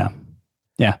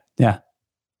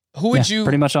 Who would you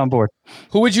pretty much on board?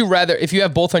 Who would you rather, if you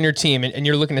have both on your team and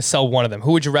you're looking to sell one of them,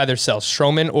 who would you rather sell,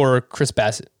 Stroman or Chris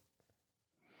Bassitt?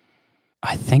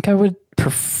 I think I would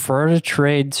prefer to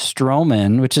trade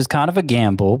Stroman, which is kind of a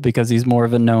gamble because he's more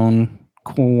of a known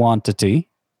quantity.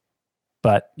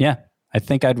 But yeah, I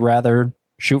think I'd rather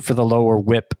shoot for the lower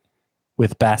whip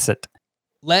with Bassitt.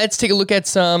 Let's take a look at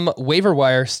some waiver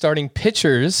wire starting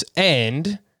pitchers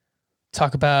and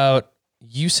talk about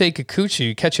Yusei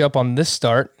Kikuchi. Catch you up on this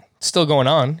start. Still going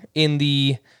on in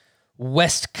the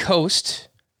West Coast.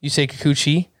 Yusei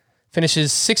Kikuchi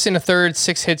finishes 6 1/3,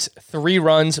 6 hits, 3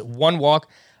 runs, 1 walk,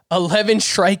 11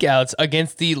 strikeouts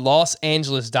against the Los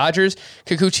Angeles Dodgers.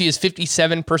 Kikuchi is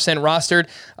 57% rostered.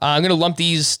 I'm going to lump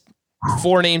these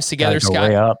 4 names together,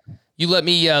 Scott. You let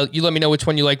me know which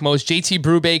one you like most. JT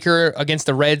Brubaker against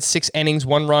the Reds, 6 innings,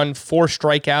 1 run, 4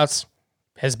 strikeouts.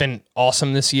 Has been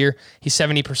awesome this year. He's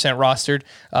 70% rostered.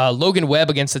 Logan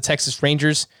Webb against the Texas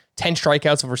Rangers, 10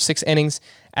 strikeouts over 6 innings.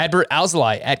 Adbert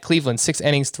Alzolay at Cleveland, 6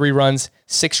 innings, 3 runs,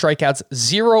 6 strikeouts,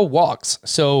 0 walks.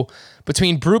 So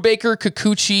between Brubaker,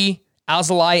 Kikuchi,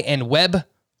 Alzolay, and Webb,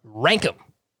 rank them.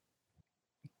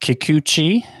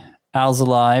 Kikuchi,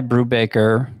 Alzolay,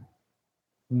 Brubaker,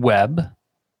 Webb.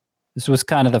 This was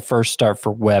kind of the first start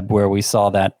for Webb where we saw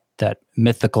that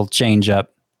mythical changeup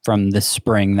from this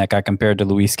spring that got compared to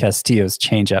Luis Castillo's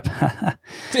changeup.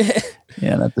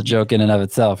 Yeah, that's a joke in and of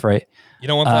itself, right? You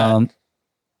don't want that.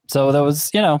 So that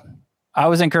was, I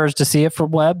was encouraged to see it for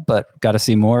Webb, but got to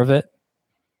see more of it.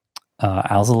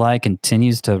 Alzolay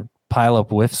continues to pile up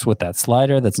whiffs with that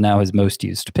slider. That's now his most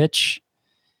used pitch.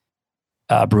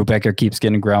 Brubaker keeps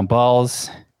getting ground balls.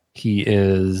 He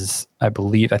is, I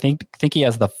think he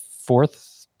has the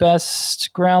 4th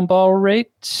best ground ball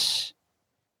rate.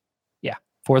 Yeah,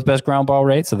 4th best ground ball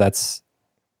rate. So that's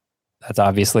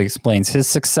obviously explains his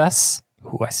success.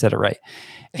 Ooh, I said it right.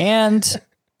 And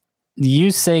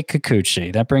Yusei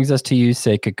Kikuchi. That brings us to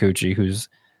Yusei Kikuchi, whose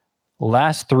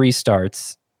last 3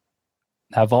 starts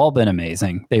have all been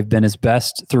amazing. They've been his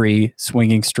best 3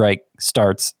 swinging strike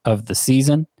starts of the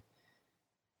season.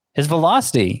 His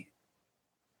velocity,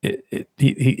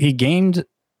 he gained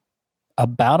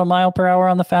about a mile per hour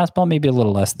on the fastball, maybe a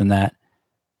little less than that,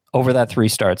 over that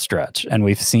 3-start stretch. And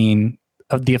we've seen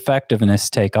the effectiveness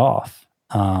take off.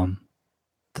 So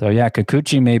yeah,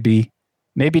 Kikuchi may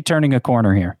be turning a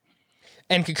corner here.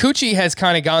 And Kikuchi has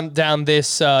kind of gone down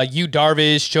this Yu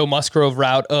Darvish, Joe Musgrove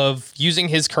route of using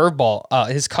his curveball,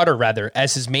 his cutter rather,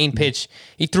 as his main pitch.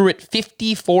 He threw it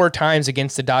 54 times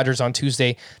against the Dodgers on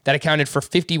Tuesday. That accounted for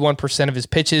 51% of his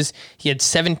pitches. He had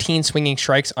 17 swinging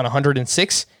strikes on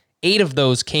 106. 8 of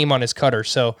those came on his cutter.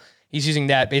 So he's using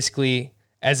that basically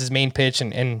as his main pitch.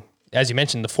 And as you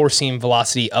mentioned, the 4-seam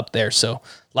velocity up there. So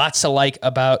lots to like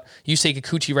about Yusei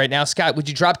Kikuchi right now. Scott, would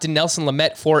you drop Dinelson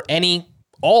Lamet for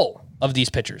all of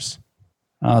these pitchers?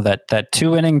 Oh, that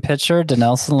 2-inning pitcher,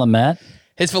 Dinelson Lamet.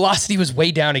 His velocity was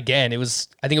way down again. I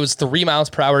think it was 3 miles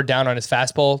per hour down on his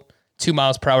fastball, 2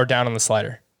 miles per hour down on the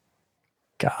slider.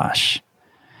 Gosh.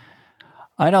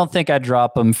 I don't think I'd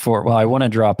drop him I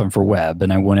wouldn't drop him for Webb,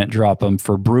 and I wouldn't drop him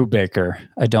for Brubaker,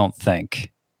 I don't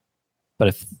think.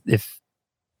 But if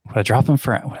would I drop him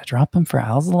for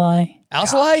Alzolay?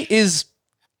 Alzolay is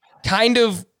kind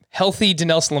of healthy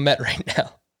Dinelson Lamet right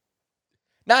now.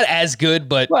 Not as good,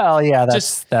 but well, yeah,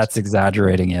 that's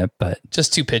exaggerating it, but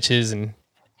just 2 pitches, and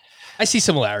I see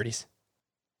similarities.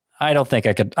 I don't think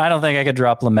I could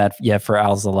drop Lamet yet for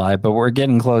Alzolay, but we're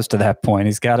getting close to that point.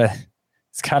 He's got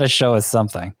to show us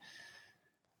something.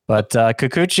 But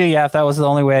Kikuchi, yeah, if that was the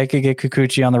only way I could get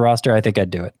Kikuchi on the roster, I think I'd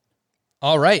do it.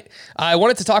 All right. I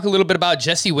wanted to talk a little bit about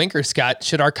Jesse Winker, Scott.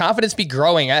 Should our confidence be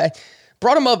growing? I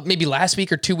brought him up maybe last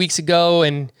week or 2 weeks ago,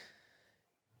 and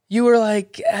you were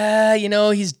like,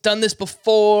 he's done this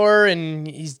before, and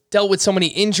he's dealt with so many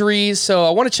injuries. So I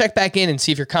want to check back in and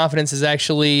see if your confidence has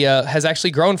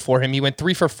actually grown for him. He went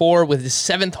 3 for 4 with his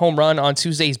 7th home run on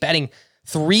Tuesday. He's batting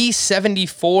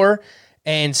 .374,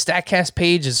 and StatCast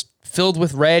page is filled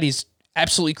with red. He's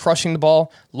absolutely crushing the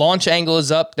ball. Launch angle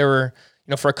is up. There were,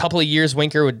 for a couple of years,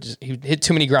 Winker would hit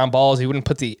too many ground balls. He wouldn't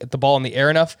put the ball in the air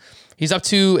enough. He's up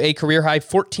to a career high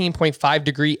 14.5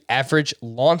 degree average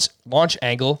launch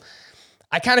angle.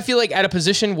 I kind of feel like at a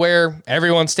position where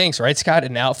everyone stinks, right, Scott?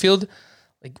 In outfield,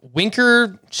 like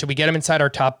Winker, should we get him inside our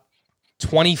top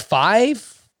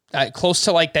 25? Close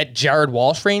to like that Jared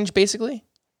Walsh range, basically?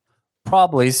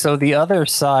 Probably. So the other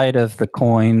side of the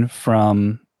coin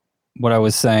from what I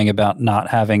was saying about not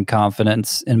having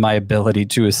confidence in my ability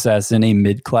to assess any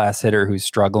mid-class hitter who's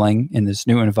struggling in this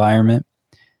new environment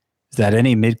is that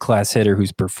any mid-class hitter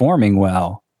who's performing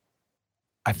well,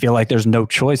 I feel like there's no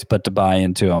choice but to buy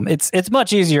into him. It's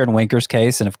much easier in Winker's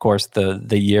case, and of course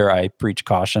the year I preach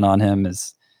caution on him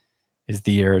is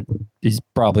the year he's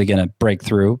probably going to break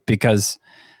through, because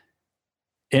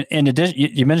in addition,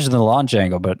 you mentioned the launch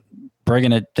angle, but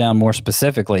bringing it down more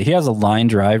specifically, he has a line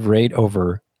drive rate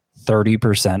over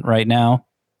 30% right now,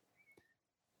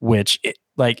 which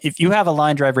if you have a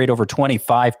line drive rate over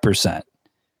 25%,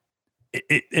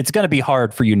 it's going to be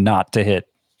hard for you not to hit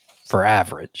for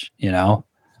average,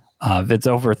 if it's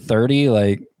over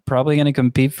 30, probably going to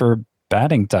compete for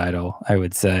batting title, I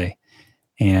would say.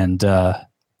 And the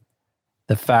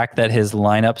fact that his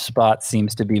lineup spot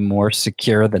seems to be more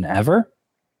secure than ever,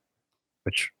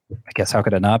 which I guess how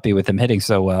could it not be with him hitting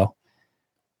so well?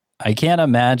 I can't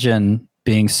imagine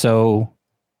being so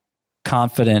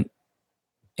confident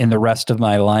in the rest of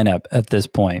my lineup at this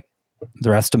point,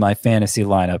 the rest of my fantasy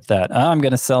lineup, that I'm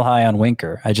going to sell high on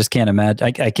Winker. I just can't imagine.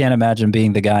 I can't imagine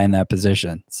being the guy in that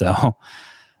position. So,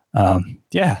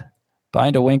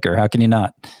 bind a Winker. How can you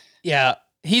not? Yeah,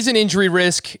 he's an injury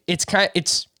risk.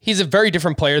 He's a very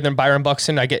different player than Byron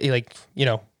Buxton. I get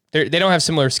they don't have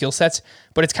similar skill sets,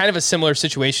 but it's kind of a similar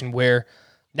situation where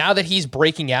now that he's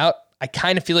breaking out, I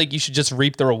kind of feel like you should just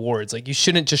reap the rewards. Like, you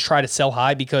shouldn't just try to sell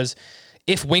high, because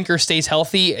if Winker stays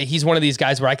healthy, he's one of these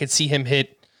guys where I could see him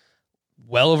hit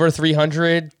well over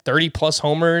 300, 30 plus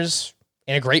homers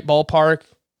in a great ballpark,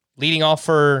 leading off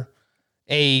for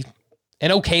an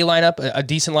okay lineup, a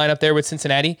decent lineup there with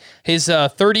Cincinnati. His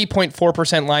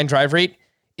 30.4% line drive rate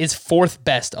is fourth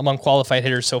best among qualified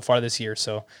hitters so far this year.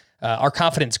 So our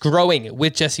confidence growing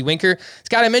with Jesse Winker.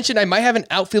 Scott, I mentioned I might have an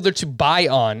outfielder to buy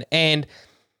on, and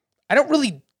I don't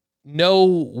really know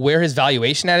where his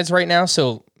valuation at is right now,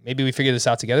 so maybe we figure this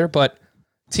out together. But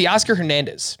Teoscar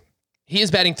Hernandez, he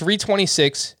is batting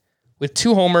 .326 with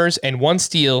 2 homers and 1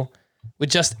 steal,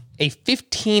 with just a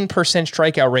 15%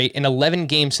 strikeout rate in 11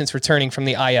 games since returning from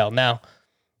the IL. Now,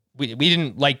 we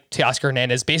didn't like Teoscar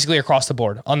Hernandez basically across the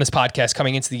board on this podcast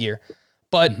coming into the year.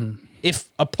 But if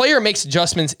a player makes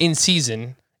adjustments in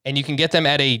season and you can get them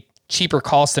at a cheaper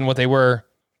cost than what they were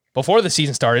before the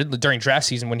season started, during draft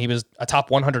season when he was a top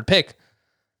 100 pick,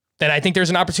 then I think there's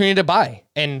an opportunity to buy.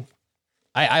 And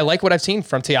I like what I've seen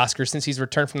from Teoscar since he's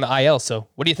returned from the IL. So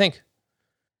what do you think?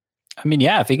 I mean,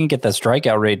 yeah, if he can get the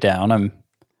strikeout rate down, I'm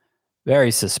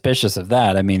very suspicious of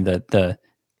that. I mean, the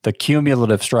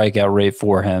cumulative strikeout rate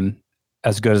for him,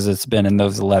 as good as it's been in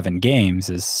those 11 games,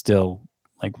 is still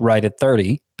like right at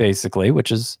 30, basically,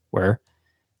 which is where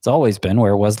it's always been,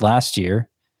 where it was last year.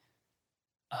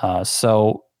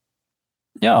 So,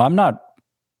 yeah, I'm not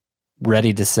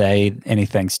ready to say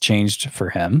anything's changed for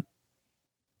him.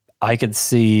 I could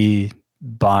see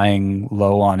buying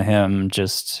low on him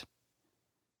just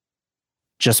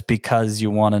because you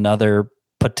want another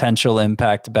potential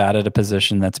impact bat at a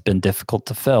position that's been difficult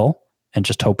to fill, and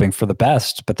just hoping for the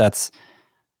best. But that's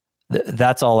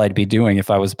all I'd be doing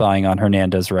if I was buying on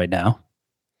Hernandez right now.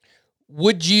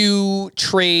 Would you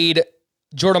trade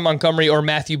Jordan Montgomery or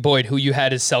Matthew Boyd, who you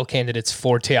had as sell candidates,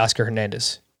 for Teoscar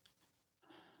Hernandez?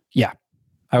 Yeah,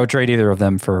 I would trade either of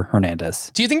them for Hernandez.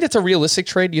 Do you think that's a realistic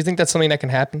trade? Do you think that's something that can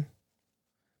happen?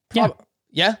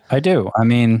 Yeah, I do. I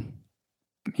mean,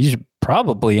 you should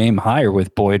probably aim higher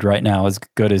with Boyd right now, as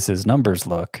good as his numbers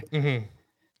look. Mm-hmm.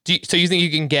 So you think you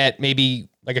can get maybe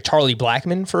like a Charlie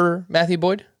Blackmon for Matthew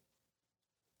Boyd?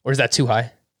 Or is that too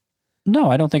high? No,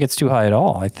 I don't think it's too high at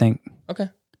all. I think. Okay.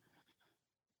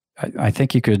 I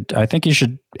think you could. I think you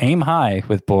should aim high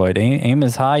with Boyd. Aim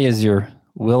as high as you're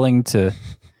willing to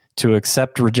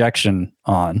accept rejection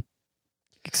on,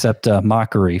 accept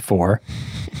mockery for,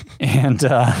 and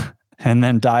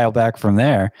then dial back from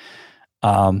there.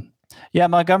 Yeah,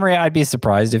 Montgomery, I'd be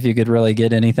surprised if you could really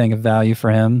get anything of value for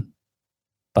him,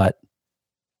 but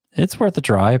it's worth a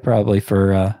try probably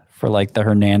for like the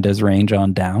Hernandez range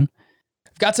on down.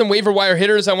 I've got some waiver wire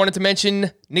hitters I wanted to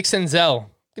mention. Nick Senzel. I'm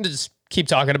going to just keep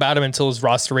talking about him until his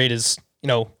roster rate is,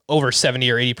 over 70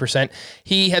 or 80%.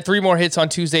 He had 3 more hits on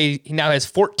Tuesday. He now has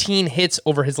 14 hits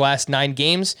over his last 9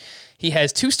 games. He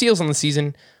has 2 steals on the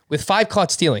season with 5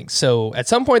 caught stealing. So at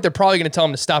some point, they're probably going to tell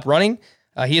him to stop running.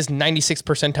 He is 96th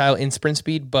percentile in sprint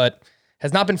speed, but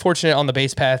has not been fortunate on the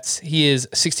base paths. He is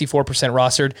 64%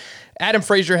 rostered. Adam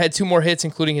Frazier had 2 more hits,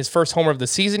 including his first homer of the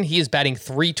season. He is batting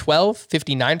 .312,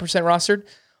 59% rostered.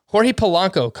 Jorge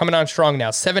Polanco coming on strong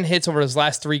now. 7 hits over his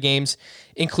last 3 games,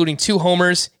 including 2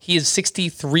 homers. He is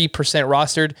 63%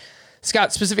 rostered.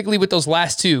 Scott, specifically with those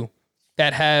last 2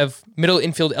 that have middle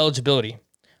infield eligibility,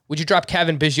 would you drop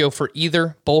Cavan Biggio for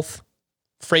either, both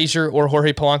Frazier or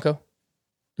Jorge Polanco?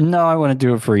 No, I wouldn't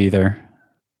do it for either.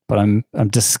 But I'm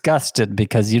disgusted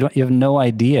because you have no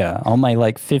idea. All my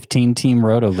 15-team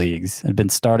roto leagues have been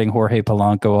starting Jorge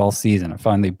Polanco all season. I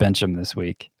finally bench him this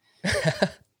week.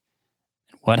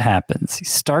 What happens? He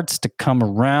starts to come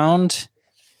around,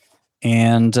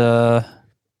 and I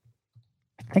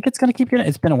think it's going to keep getting.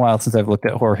 It's been a while since I've looked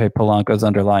at Jorge Polanco's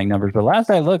underlying numbers, but last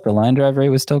I looked, the line drive rate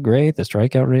was still great. The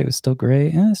strikeout rate was still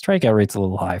great. The strikeout rate's a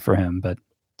little high for him, but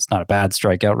it's not a bad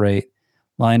strikeout rate.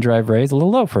 Line drive rate is a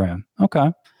little low for him.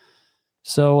 Okay.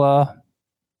 So,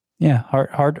 yeah,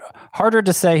 harder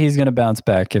to say he's going to bounce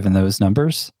back given those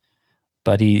numbers,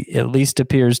 but he at least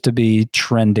appears to be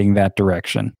trending that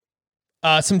direction.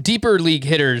 Some deeper league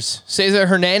hitters. Cesar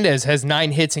Hernandez has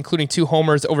 9 hits, including 2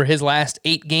 homers over his last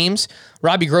 8 games.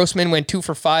 Robbie Grossman went 2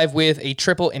 for 5 with a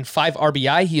triple and 5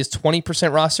 RBI. He is 20%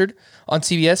 rostered on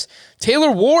CBS.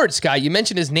 Taylor Ward, Scott, you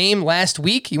mentioned his name last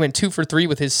week. He went 2 for 3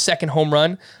 with his second home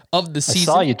run of the season.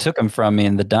 I saw you took him from me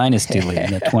in the Dynasty League,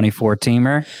 the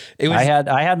 24-teamer.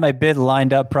 I had my bid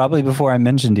lined up probably before I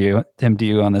mentioned him to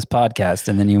you on this podcast,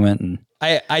 and then you went and...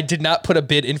 I did not put a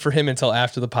bid in for him until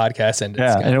after the podcast ended.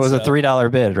 Yeah, Scott, and it was a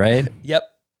 $3 bid, right? Yep.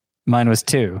 Mine was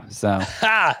 $2, so...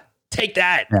 Ha! Take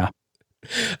that. Yeah.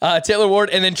 Taylor Ward,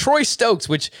 and then Troy Stokes,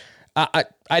 which I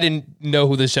didn't know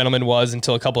who this gentleman was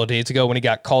until a couple of days ago when he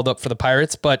got called up for the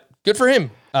Pirates, but good for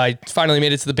him. He finally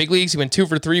made it to the big leagues. He went 2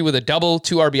 for 3 with a double,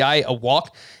 2 RBI, a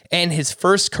walk, and his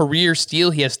first career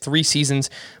steal. He has 3 seasons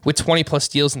with 20-plus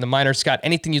steals in the minors. Scott,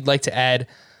 anything you'd like to add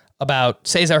about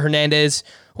Cesar Hernandez,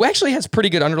 who actually has pretty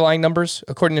good underlying numbers,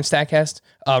 according to StatCast,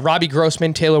 Robbie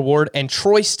Grossman, Taylor Ward, and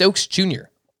Troy Stokes Jr.?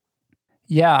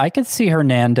 Yeah, I could see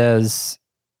Hernandez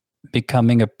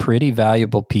becoming a pretty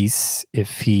valuable piece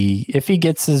if he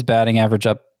gets his batting average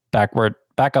up back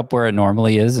up where it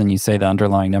normally is, and you say the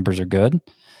underlying numbers are good.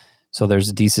 So there's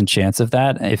a decent chance of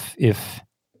that. If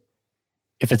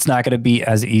it's not going to be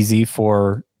as easy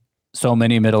for so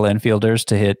many middle infielders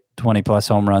to hit 20+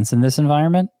 home runs in this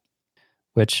environment,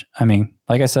 which, I mean,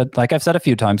 like I've said a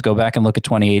few times, go back and look at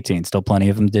 2018. Still plenty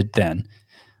of them did then.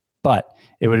 But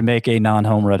it would make a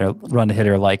non-home run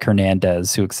hitter like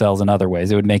Hernandez, who excels in other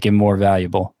ways, it would make him more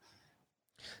valuable.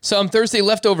 Some Thursday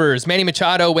leftovers. Manny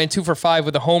Machado went 2 for 5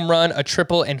 with a home run, a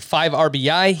triple, and 5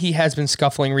 RBI. He has been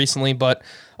scuffling recently, but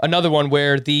another one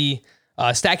where the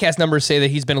StatCast numbers say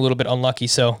that he's been a little bit unlucky.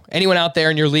 So anyone out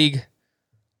there in your league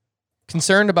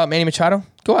concerned about Manny Machado,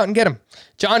 go out and get him.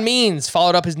 John Means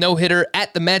followed up his no-hitter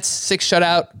at the Mets, 6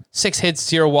 shutout, 6 hits,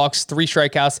 0 walks, 3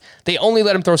 strikeouts. They only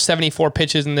let him throw 74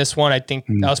 pitches in this one. I think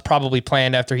that was probably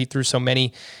planned after he threw so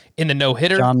many in the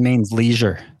no-hitter. John Means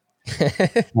leisure.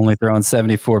 Only throwing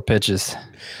 74 pitches.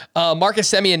 Marcus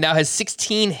Semien now has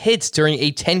 16 hits during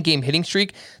a 10-game hitting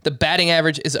streak. The batting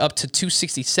average is up to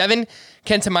 267.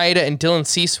 Kenta Maeda and Dylan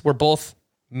Cease were both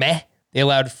meh. They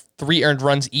allowed 3 earned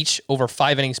runs each over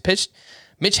 5 innings pitched.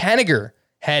 Mitch Haniger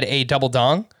had a double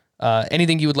dong.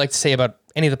 Anything you would like to say about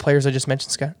any of the players I just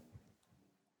mentioned, Scott?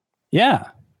 Yeah.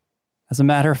 As a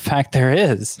matter of fact, there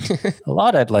is a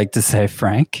lot I'd like to say,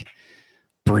 Frank.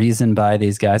 Breezing by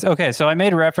these guys. Okay, so I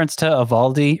made reference to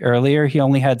Eovaldi earlier. He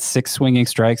only had 6 swinging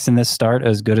strikes in this start,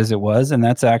 as good as it was, and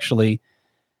that's actually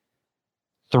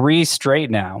 3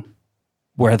 straight now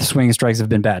where the swinging strikes have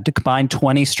been bad. To combine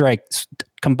 20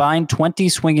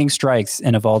 swinging strikes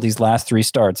in Eovaldi's last 3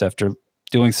 starts after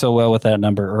doing so well with that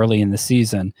number early in the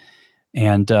season,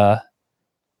 and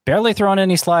barely throwing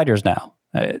any sliders now.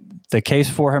 The case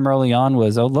for him early on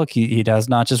was, oh, look, he has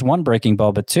not just 1 breaking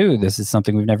ball, but 2. This is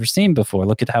something we've never seen before.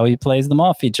 Look at how he plays them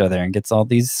off each other and gets all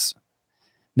these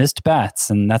missed bats.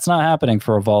 And that's not happening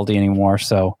for Eovaldi anymore.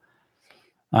 So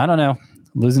I don't know,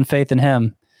 losing faith in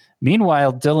him.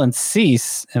 Meanwhile, Dylan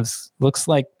Cease looks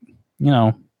like,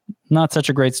 not such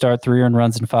a great start. 3 earned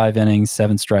runs in 5 innings,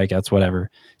 7 strikeouts, whatever.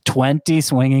 20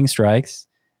 swinging strikes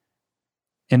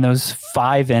in those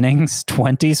 5 innings,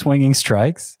 20 swinging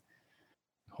strikes.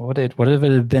 What would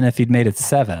it have been if he'd made it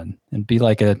 7? It'd be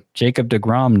like a Jacob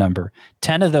deGrom number.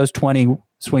 10 of those 20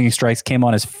 swinging strikes came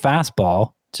on his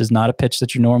fastball, which is not a pitch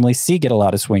that you normally see get a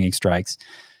lot of swinging strikes.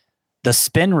 The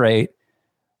spin rate,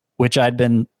 which I'd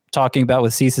been talking about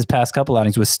with Cease's past couple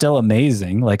outings, was still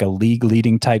amazing, like a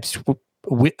league-leading type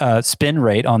spin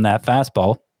rate on that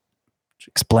fastball, which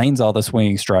explains all the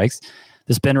swinging strikes.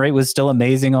 The spin rate was still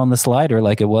amazing on the slider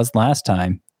like it was last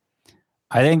time.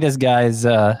 I think this guy's...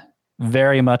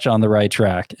 very much on the right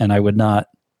track, and I would not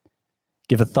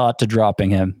give a thought to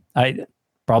dropping him. I'd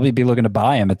probably be looking to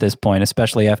buy him at this point,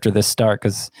 especially after this start,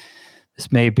 because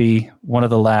this may be one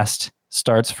of the last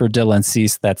starts for Dylan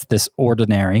Cease that's this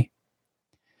ordinary.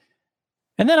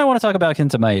 And then I want to talk about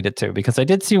Kenta Maeda too, because I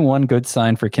did see one good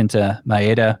sign for Kenta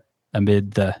Maeda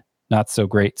amid the not so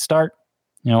great start.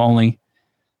 Only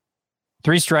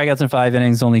 3 strikeouts in 5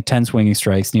 innings, only 10 swinging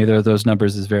strikes. Neither of those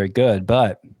numbers is very good,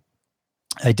 but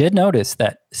I did notice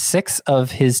that 6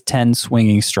 of his 10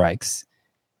 swinging strikes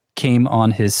came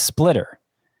on his splitter.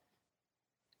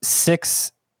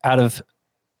 6 out of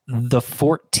the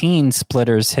 14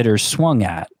 splitters hitters swung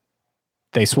at,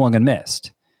 they swung and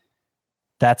missed.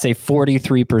 That's a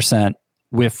 43%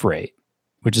 whiff rate,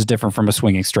 which is different from a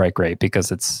swinging strike rate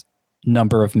because it's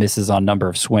number of misses on number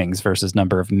of swings versus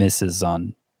number of misses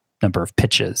on number of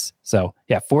pitches. So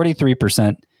yeah,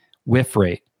 43% whiff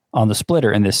rate on the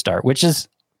splitter in this start, which is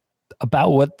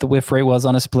about what the whiff rate was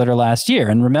on a splitter last year.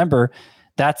 And remember,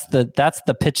 that's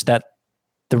the pitch that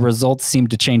the results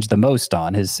seemed to change the most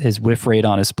on. His whiff rate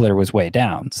on his splitter was way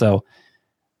down. So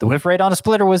the whiff rate on a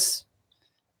splitter was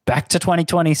back to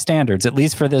 2020 standards, at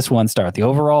least for this one start. The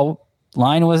overall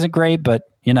line wasn't great, but,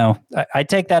 I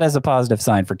take that as a positive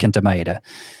sign for Kenta Maeda.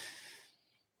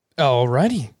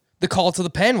 Alrighty. The call to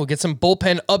the pen. We'll get some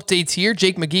bullpen updates here.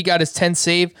 Jake McGee got his 10th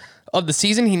save of the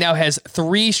season. He now has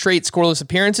 3 straight scoreless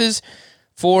appearances.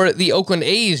 For the Oakland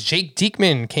A's, Jake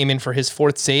Diekman came in for his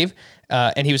 4th save,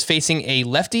 and he was facing a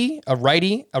lefty, a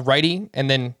righty, and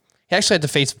then he actually had to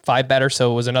face 5 batters,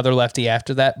 so it was another lefty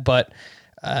after that. But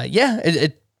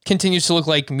it continues to look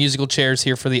like musical chairs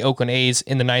here for the Oakland A's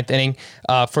in the 9th inning.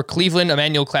 For Cleveland,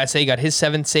 Emmanuel Clase got his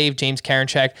 7th save. James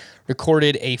Karinchak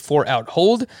recorded a 4-out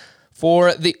hold.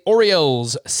 For the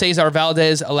Orioles, Cesar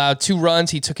Valdez allowed 2 runs.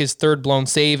 He took his 3rd blown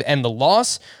save and the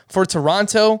loss. For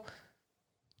Toronto,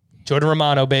 Jordan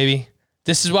Romano, baby.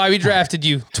 This is why we drafted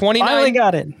you. Finally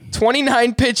got it.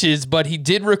 29 pitches, but he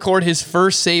did record his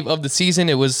first save of the season.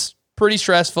 It was pretty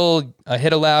stressful. A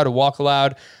hit allowed, a walk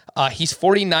allowed. He's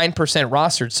 49%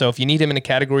 rostered, so if you need him in a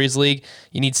categories league,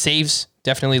 you need saves,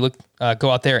 definitely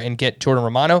go out there and get Jordan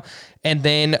Romano. And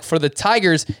then for the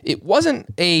Tigers, it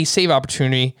wasn't a save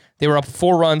opportunity. They were up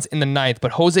 4 runs in the 9th,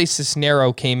 but Jose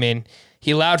Cisnero came in.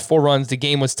 He allowed 4 runs. The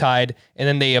game was tied, and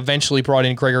then they eventually brought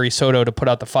in Gregory Soto to put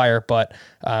out the fire. But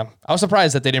I was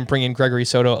surprised that they didn't bring in Gregory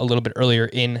Soto a little bit earlier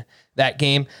in that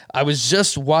game. I was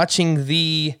just watching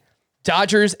the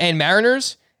Dodgers and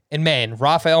Mariners, and man,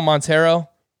 Rafael Montero,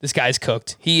 this guy's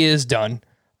cooked. He is done.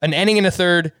 An inning and a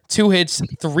third, 2 hits,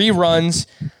 3 runs.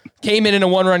 Came in a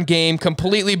 1-run game,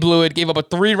 completely blew it, gave up a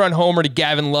 3-run homer to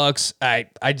Gavin Lux. Are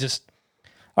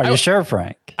you sure,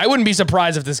 Frank? I wouldn't be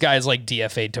surprised if this guy is like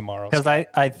DFA'd tomorrow. Because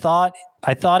I thought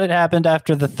it happened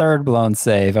after the 3rd blown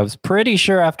save. I was pretty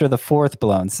sure after the 4th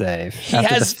blown save.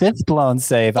 After the 5th blown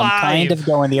save, 5. I'm kind of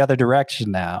going the other direction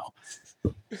now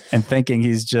and thinking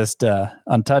he's just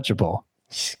untouchable.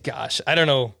 Gosh, I don't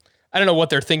know what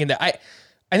they're thinking. That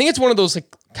I think it's one of those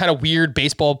like kind of weird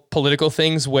baseball political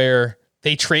things where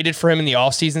they traded for him in the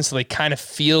offseason, so they kind of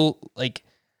feel like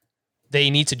they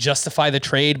need to justify the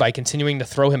trade by continuing to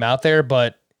throw him out there,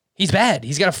 but he's bad.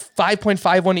 He's got a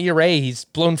 5.51 ERA. He's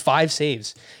blown 5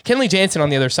 saves. Kenley Jansen on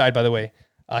the other side, by the way,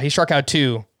 he struck out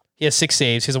 2. He has 6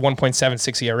 saves. He has a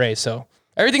 1.76 ERA, so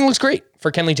everything looks great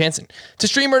for Kenley Jansen. To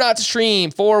stream or not to stream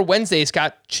for Wednesday,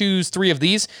 Scott, choose 3 of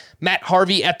these. Matt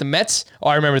Harvey at the Mets. Oh,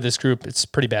 I remember this group. It's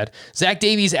pretty bad. Zach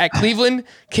Davies at Cleveland.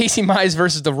 Casey Mize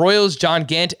versus the Royals. John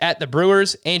Gant at the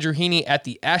Brewers. Andrew Heaney at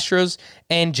the Astros.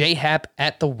 And J Happ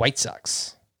at the White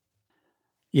Sox.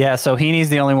 Yeah, so Heaney's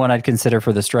the only one I'd consider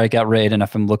for the strikeout rate, and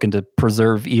if I'm looking to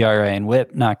preserve ERA and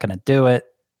WHIP, not going to do it.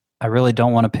 I really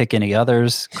don't want to pick any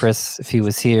others. Chris, if he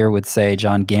was here, would say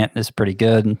John Gant is pretty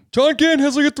good. John Gant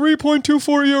has like a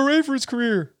 3.24 ERA for his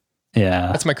career. Yeah.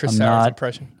 That's my Chris Sowers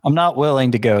impression. I'm not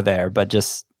willing to go there, but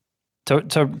just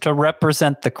to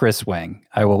represent the Chris wing,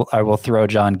 I will throw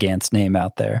John Gant's name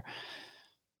out there.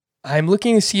 I'm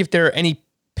looking to see if there are any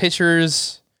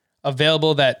pitchers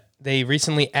available that they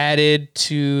recently added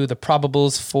to the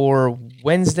probables for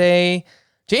Wednesday.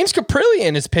 James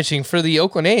Caprillion is pitching for the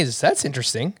Oakland A's. That's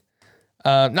interesting.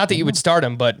 Not that you would start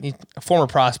him, but he's a former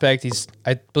prospect.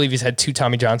 I believe he's had 2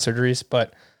 Tommy John surgeries,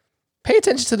 but pay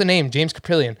attention to the name, James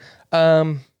Caprillion.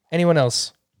 Anyone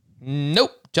else?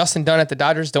 Nope. Justin Dunn at the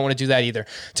Dodgers. Don't want to do that either.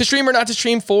 To stream or not to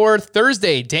stream for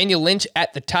Thursday, Daniel Lynch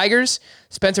at the Tigers,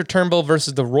 Spencer Turnbull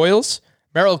versus the Royals,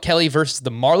 Merrill Kelly versus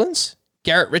the Marlins,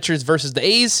 Garrett Richards versus the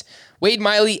A's, Wade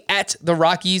Miley at the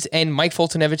Rockies, and Mike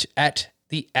Foltynewicz at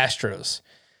the Astros.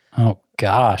 Oh,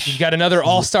 gosh. You got another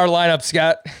all-star lineup,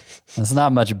 Scott. That's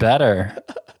not much better.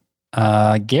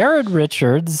 Garrett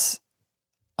Richards,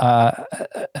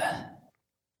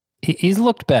 he's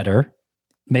looked better,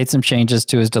 made some changes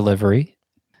to his delivery.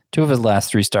 2 of his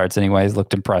last 3 starts anyways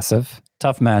looked impressive.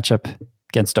 Tough matchup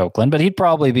against Oakland, but he'd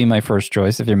probably be my first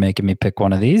choice if you're making me pick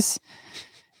one of these.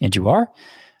 And you are.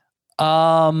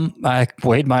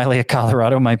 Wade Miley at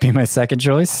Colorado might be my second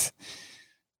choice.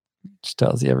 Which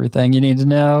tells you everything you need to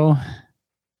know.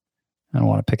 I don't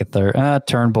want to pick a third.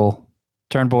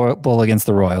 Turnbull against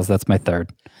the Royals. That's my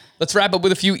third. Let's wrap up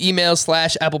with a few emails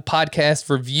 / Apple Podcast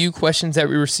review questions that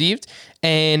we received.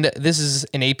 And this is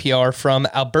an APR from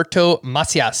Alberto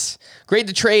Macias. Grade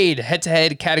the trade.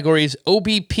 Head-to-head categories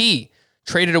OBP.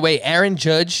 Traded away Aaron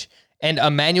Judge and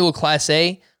Emmanuel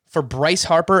Clase for Bryce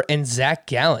Harper and Zach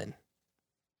Gallen.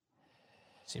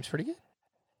 Seems pretty good.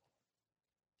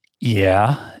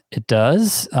 Yeah, it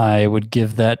does. I would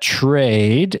give that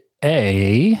trade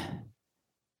A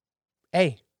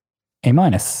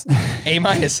minus. A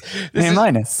minus. A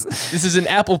minus. This is an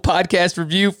Apple Podcast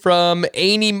review from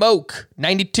Annie Moak,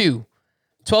 92.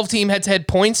 12-team head-to-head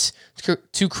points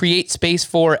to create space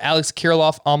for Alex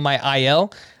Kirilloff on my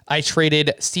IL. I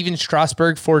traded Steven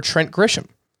Strasburg for Trent Grisham.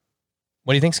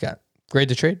 What do you think, Scott? Grade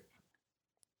the trade?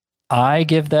 I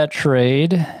give that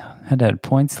trade head-to-head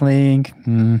points league.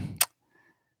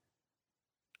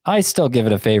 I still give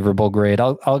it a favorable grade.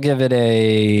 I'll give it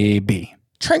a B.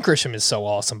 Trent Grisham is so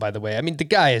awesome, by the way. I mean, the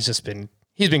guy has just been,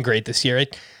 he's been great this year.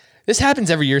 This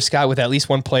happens every year, Scott, with at least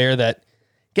one player that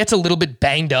gets a little bit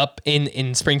banged up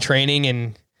in spring training,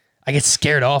 and I get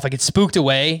scared off. I get spooked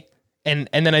away, and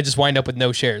then I just wind up with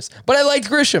no shares. But I liked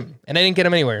Grisham, and I didn't get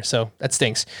him anywhere, so that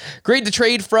stinks. Grade the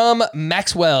trade from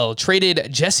Maxwell.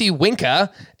 Traded Jesse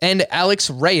Winka and Alex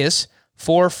Reyes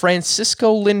for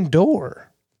Francisco Lindor.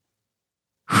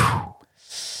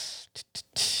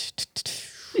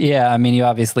 Yeah, I mean, you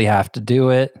obviously have to do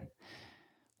it.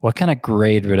 What kind of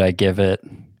grade would I give it?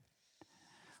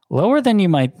 Lower than you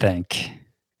might think.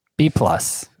 B+.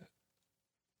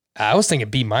 I was thinking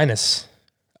B-.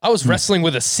 I was wrestling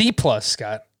with a C+,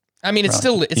 Scott. I mean, it's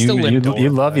still Lindor. You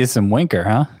love you some Winker,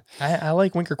 huh? I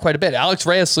like Winker quite a bit. Alex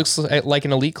Reyes looks like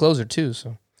an elite closer too.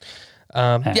 So,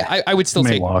 I would still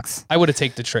take. Walks. I would have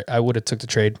taken the trade. I would have took the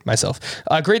trade myself.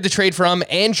 Grade the trade from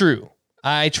Andrew.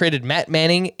 I traded Matt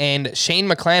Manning and Shane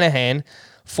McClanahan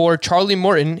for Charlie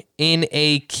Morton in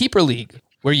a keeper league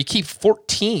where you keep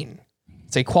 14.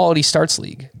 It's a quality starts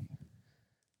league.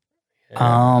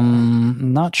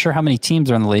 Not sure how many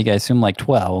teams are in the league. I assume like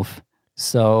 12.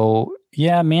 So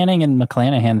yeah, Manning and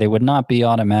McClanahan, they would not be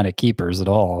automatic keepers at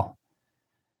all.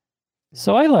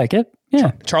 So I like it.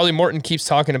 Yeah. Charlie Morton keeps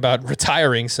talking about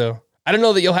retiring, so I don't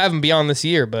know that you'll have him beyond this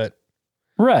year, but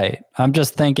right. I'm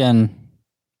just thinking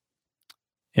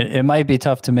it might be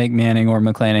tough to make Manning or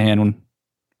McClanahan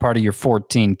part of your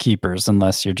 14 keepers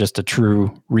unless you're just a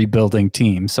true rebuilding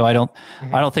team. So I don't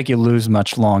think you lose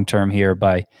much long term here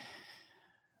by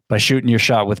shooting your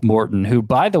shot with Morton, who,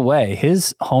 by the way,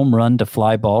 his home run to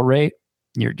fly ball rate,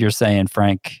 you're saying,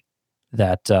 Frank,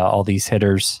 that all these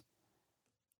hitters,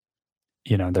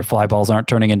 their fly balls aren't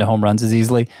turning into home runs as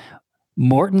easily.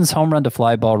 Morton's home run to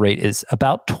fly ball rate is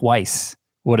about twice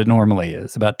what it normally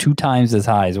is, about 2 times as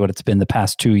high as what it's been the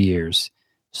past 2 years.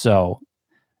 So,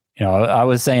 I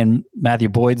was saying Matthew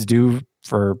Boyd's due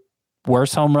for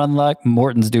worse home run luck.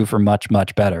 Morton's due for much,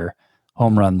 much better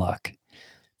home run luck.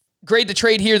 Grade the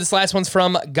trade here. This last one's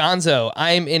from Gonzo.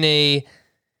 I'm in a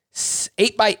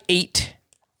 8x8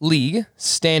 league,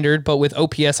 standard, but with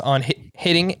OPS on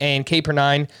hitting and K per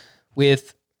 9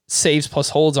 with saves plus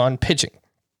holds on pitching.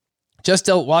 Just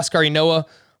dealt Huascar Ynoa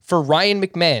for Ryan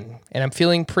McMahon, and I'm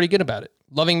feeling pretty good about it.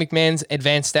 Loving McMahon's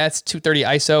advanced stats, 230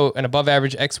 ISO, and above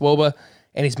average xWOBA,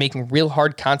 and he's making real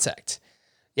hard contact.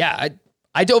 Yeah,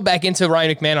 I dove back into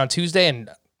Ryan McMahon on Tuesday, and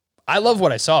I love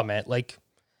what I saw, man.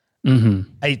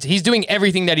 He's doing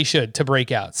everything that he should to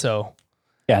break out. So,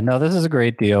 yeah, no, this is a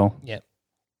great deal. Yeah,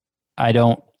 I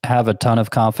don't have a ton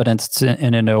of confidence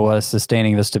in Ynoa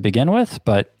sustaining this to begin with,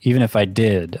 but even if I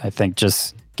did, I think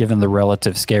just given the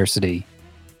relative scarcity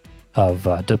of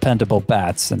dependable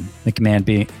bats and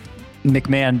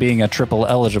McMahon being a triple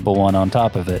eligible one on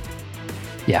top of it,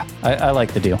 yeah, I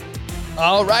like the deal.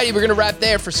 All righty, we're going to wrap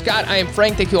there. For Scott, I am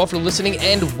Frank. Thank you all for listening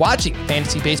and watching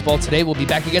Fantasy Baseball today. We'll be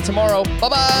back again tomorrow.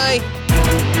 Bye-bye.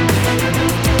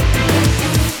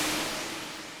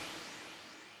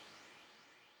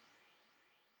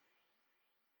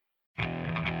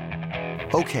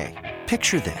 Okay,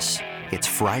 picture this. It's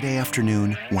Friday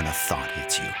afternoon when a thought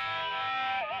hits you.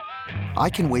 I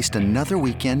can waste another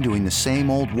weekend doing the same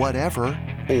old whatever,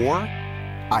 or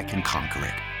I can conquer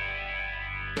it.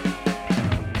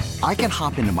 I can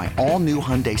hop into my all-new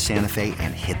Hyundai Santa Fe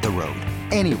and hit the road.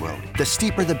 Any road. The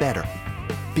steeper, the better.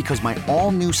 Because my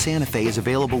all-new Santa Fe is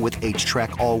available with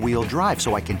H-Track all-wheel drive,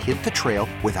 so I can hit the trail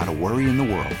without a worry in the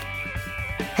world.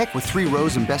 Heck, with 3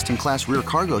 rows and best-in-class rear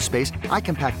cargo space, I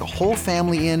can pack the whole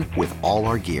family in with all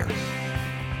our gear.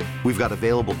 We've got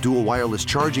available dual wireless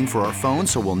charging for our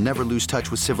phones, so we'll never lose touch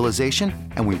with civilization,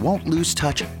 and we won't lose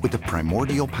touch with the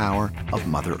primordial power of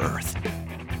Mother Earth.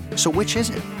 So which is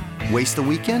it? Waste the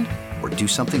weekend or do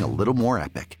something a little more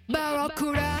epic?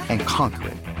 And conquer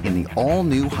it in the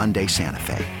all-new Hyundai Santa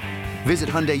Fe. Visit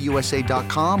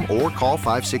HyundaiUSA.com or call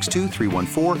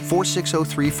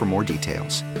 562-314-4603 for more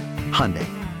details. Hyundai,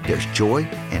 there's joy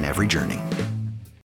in every journey.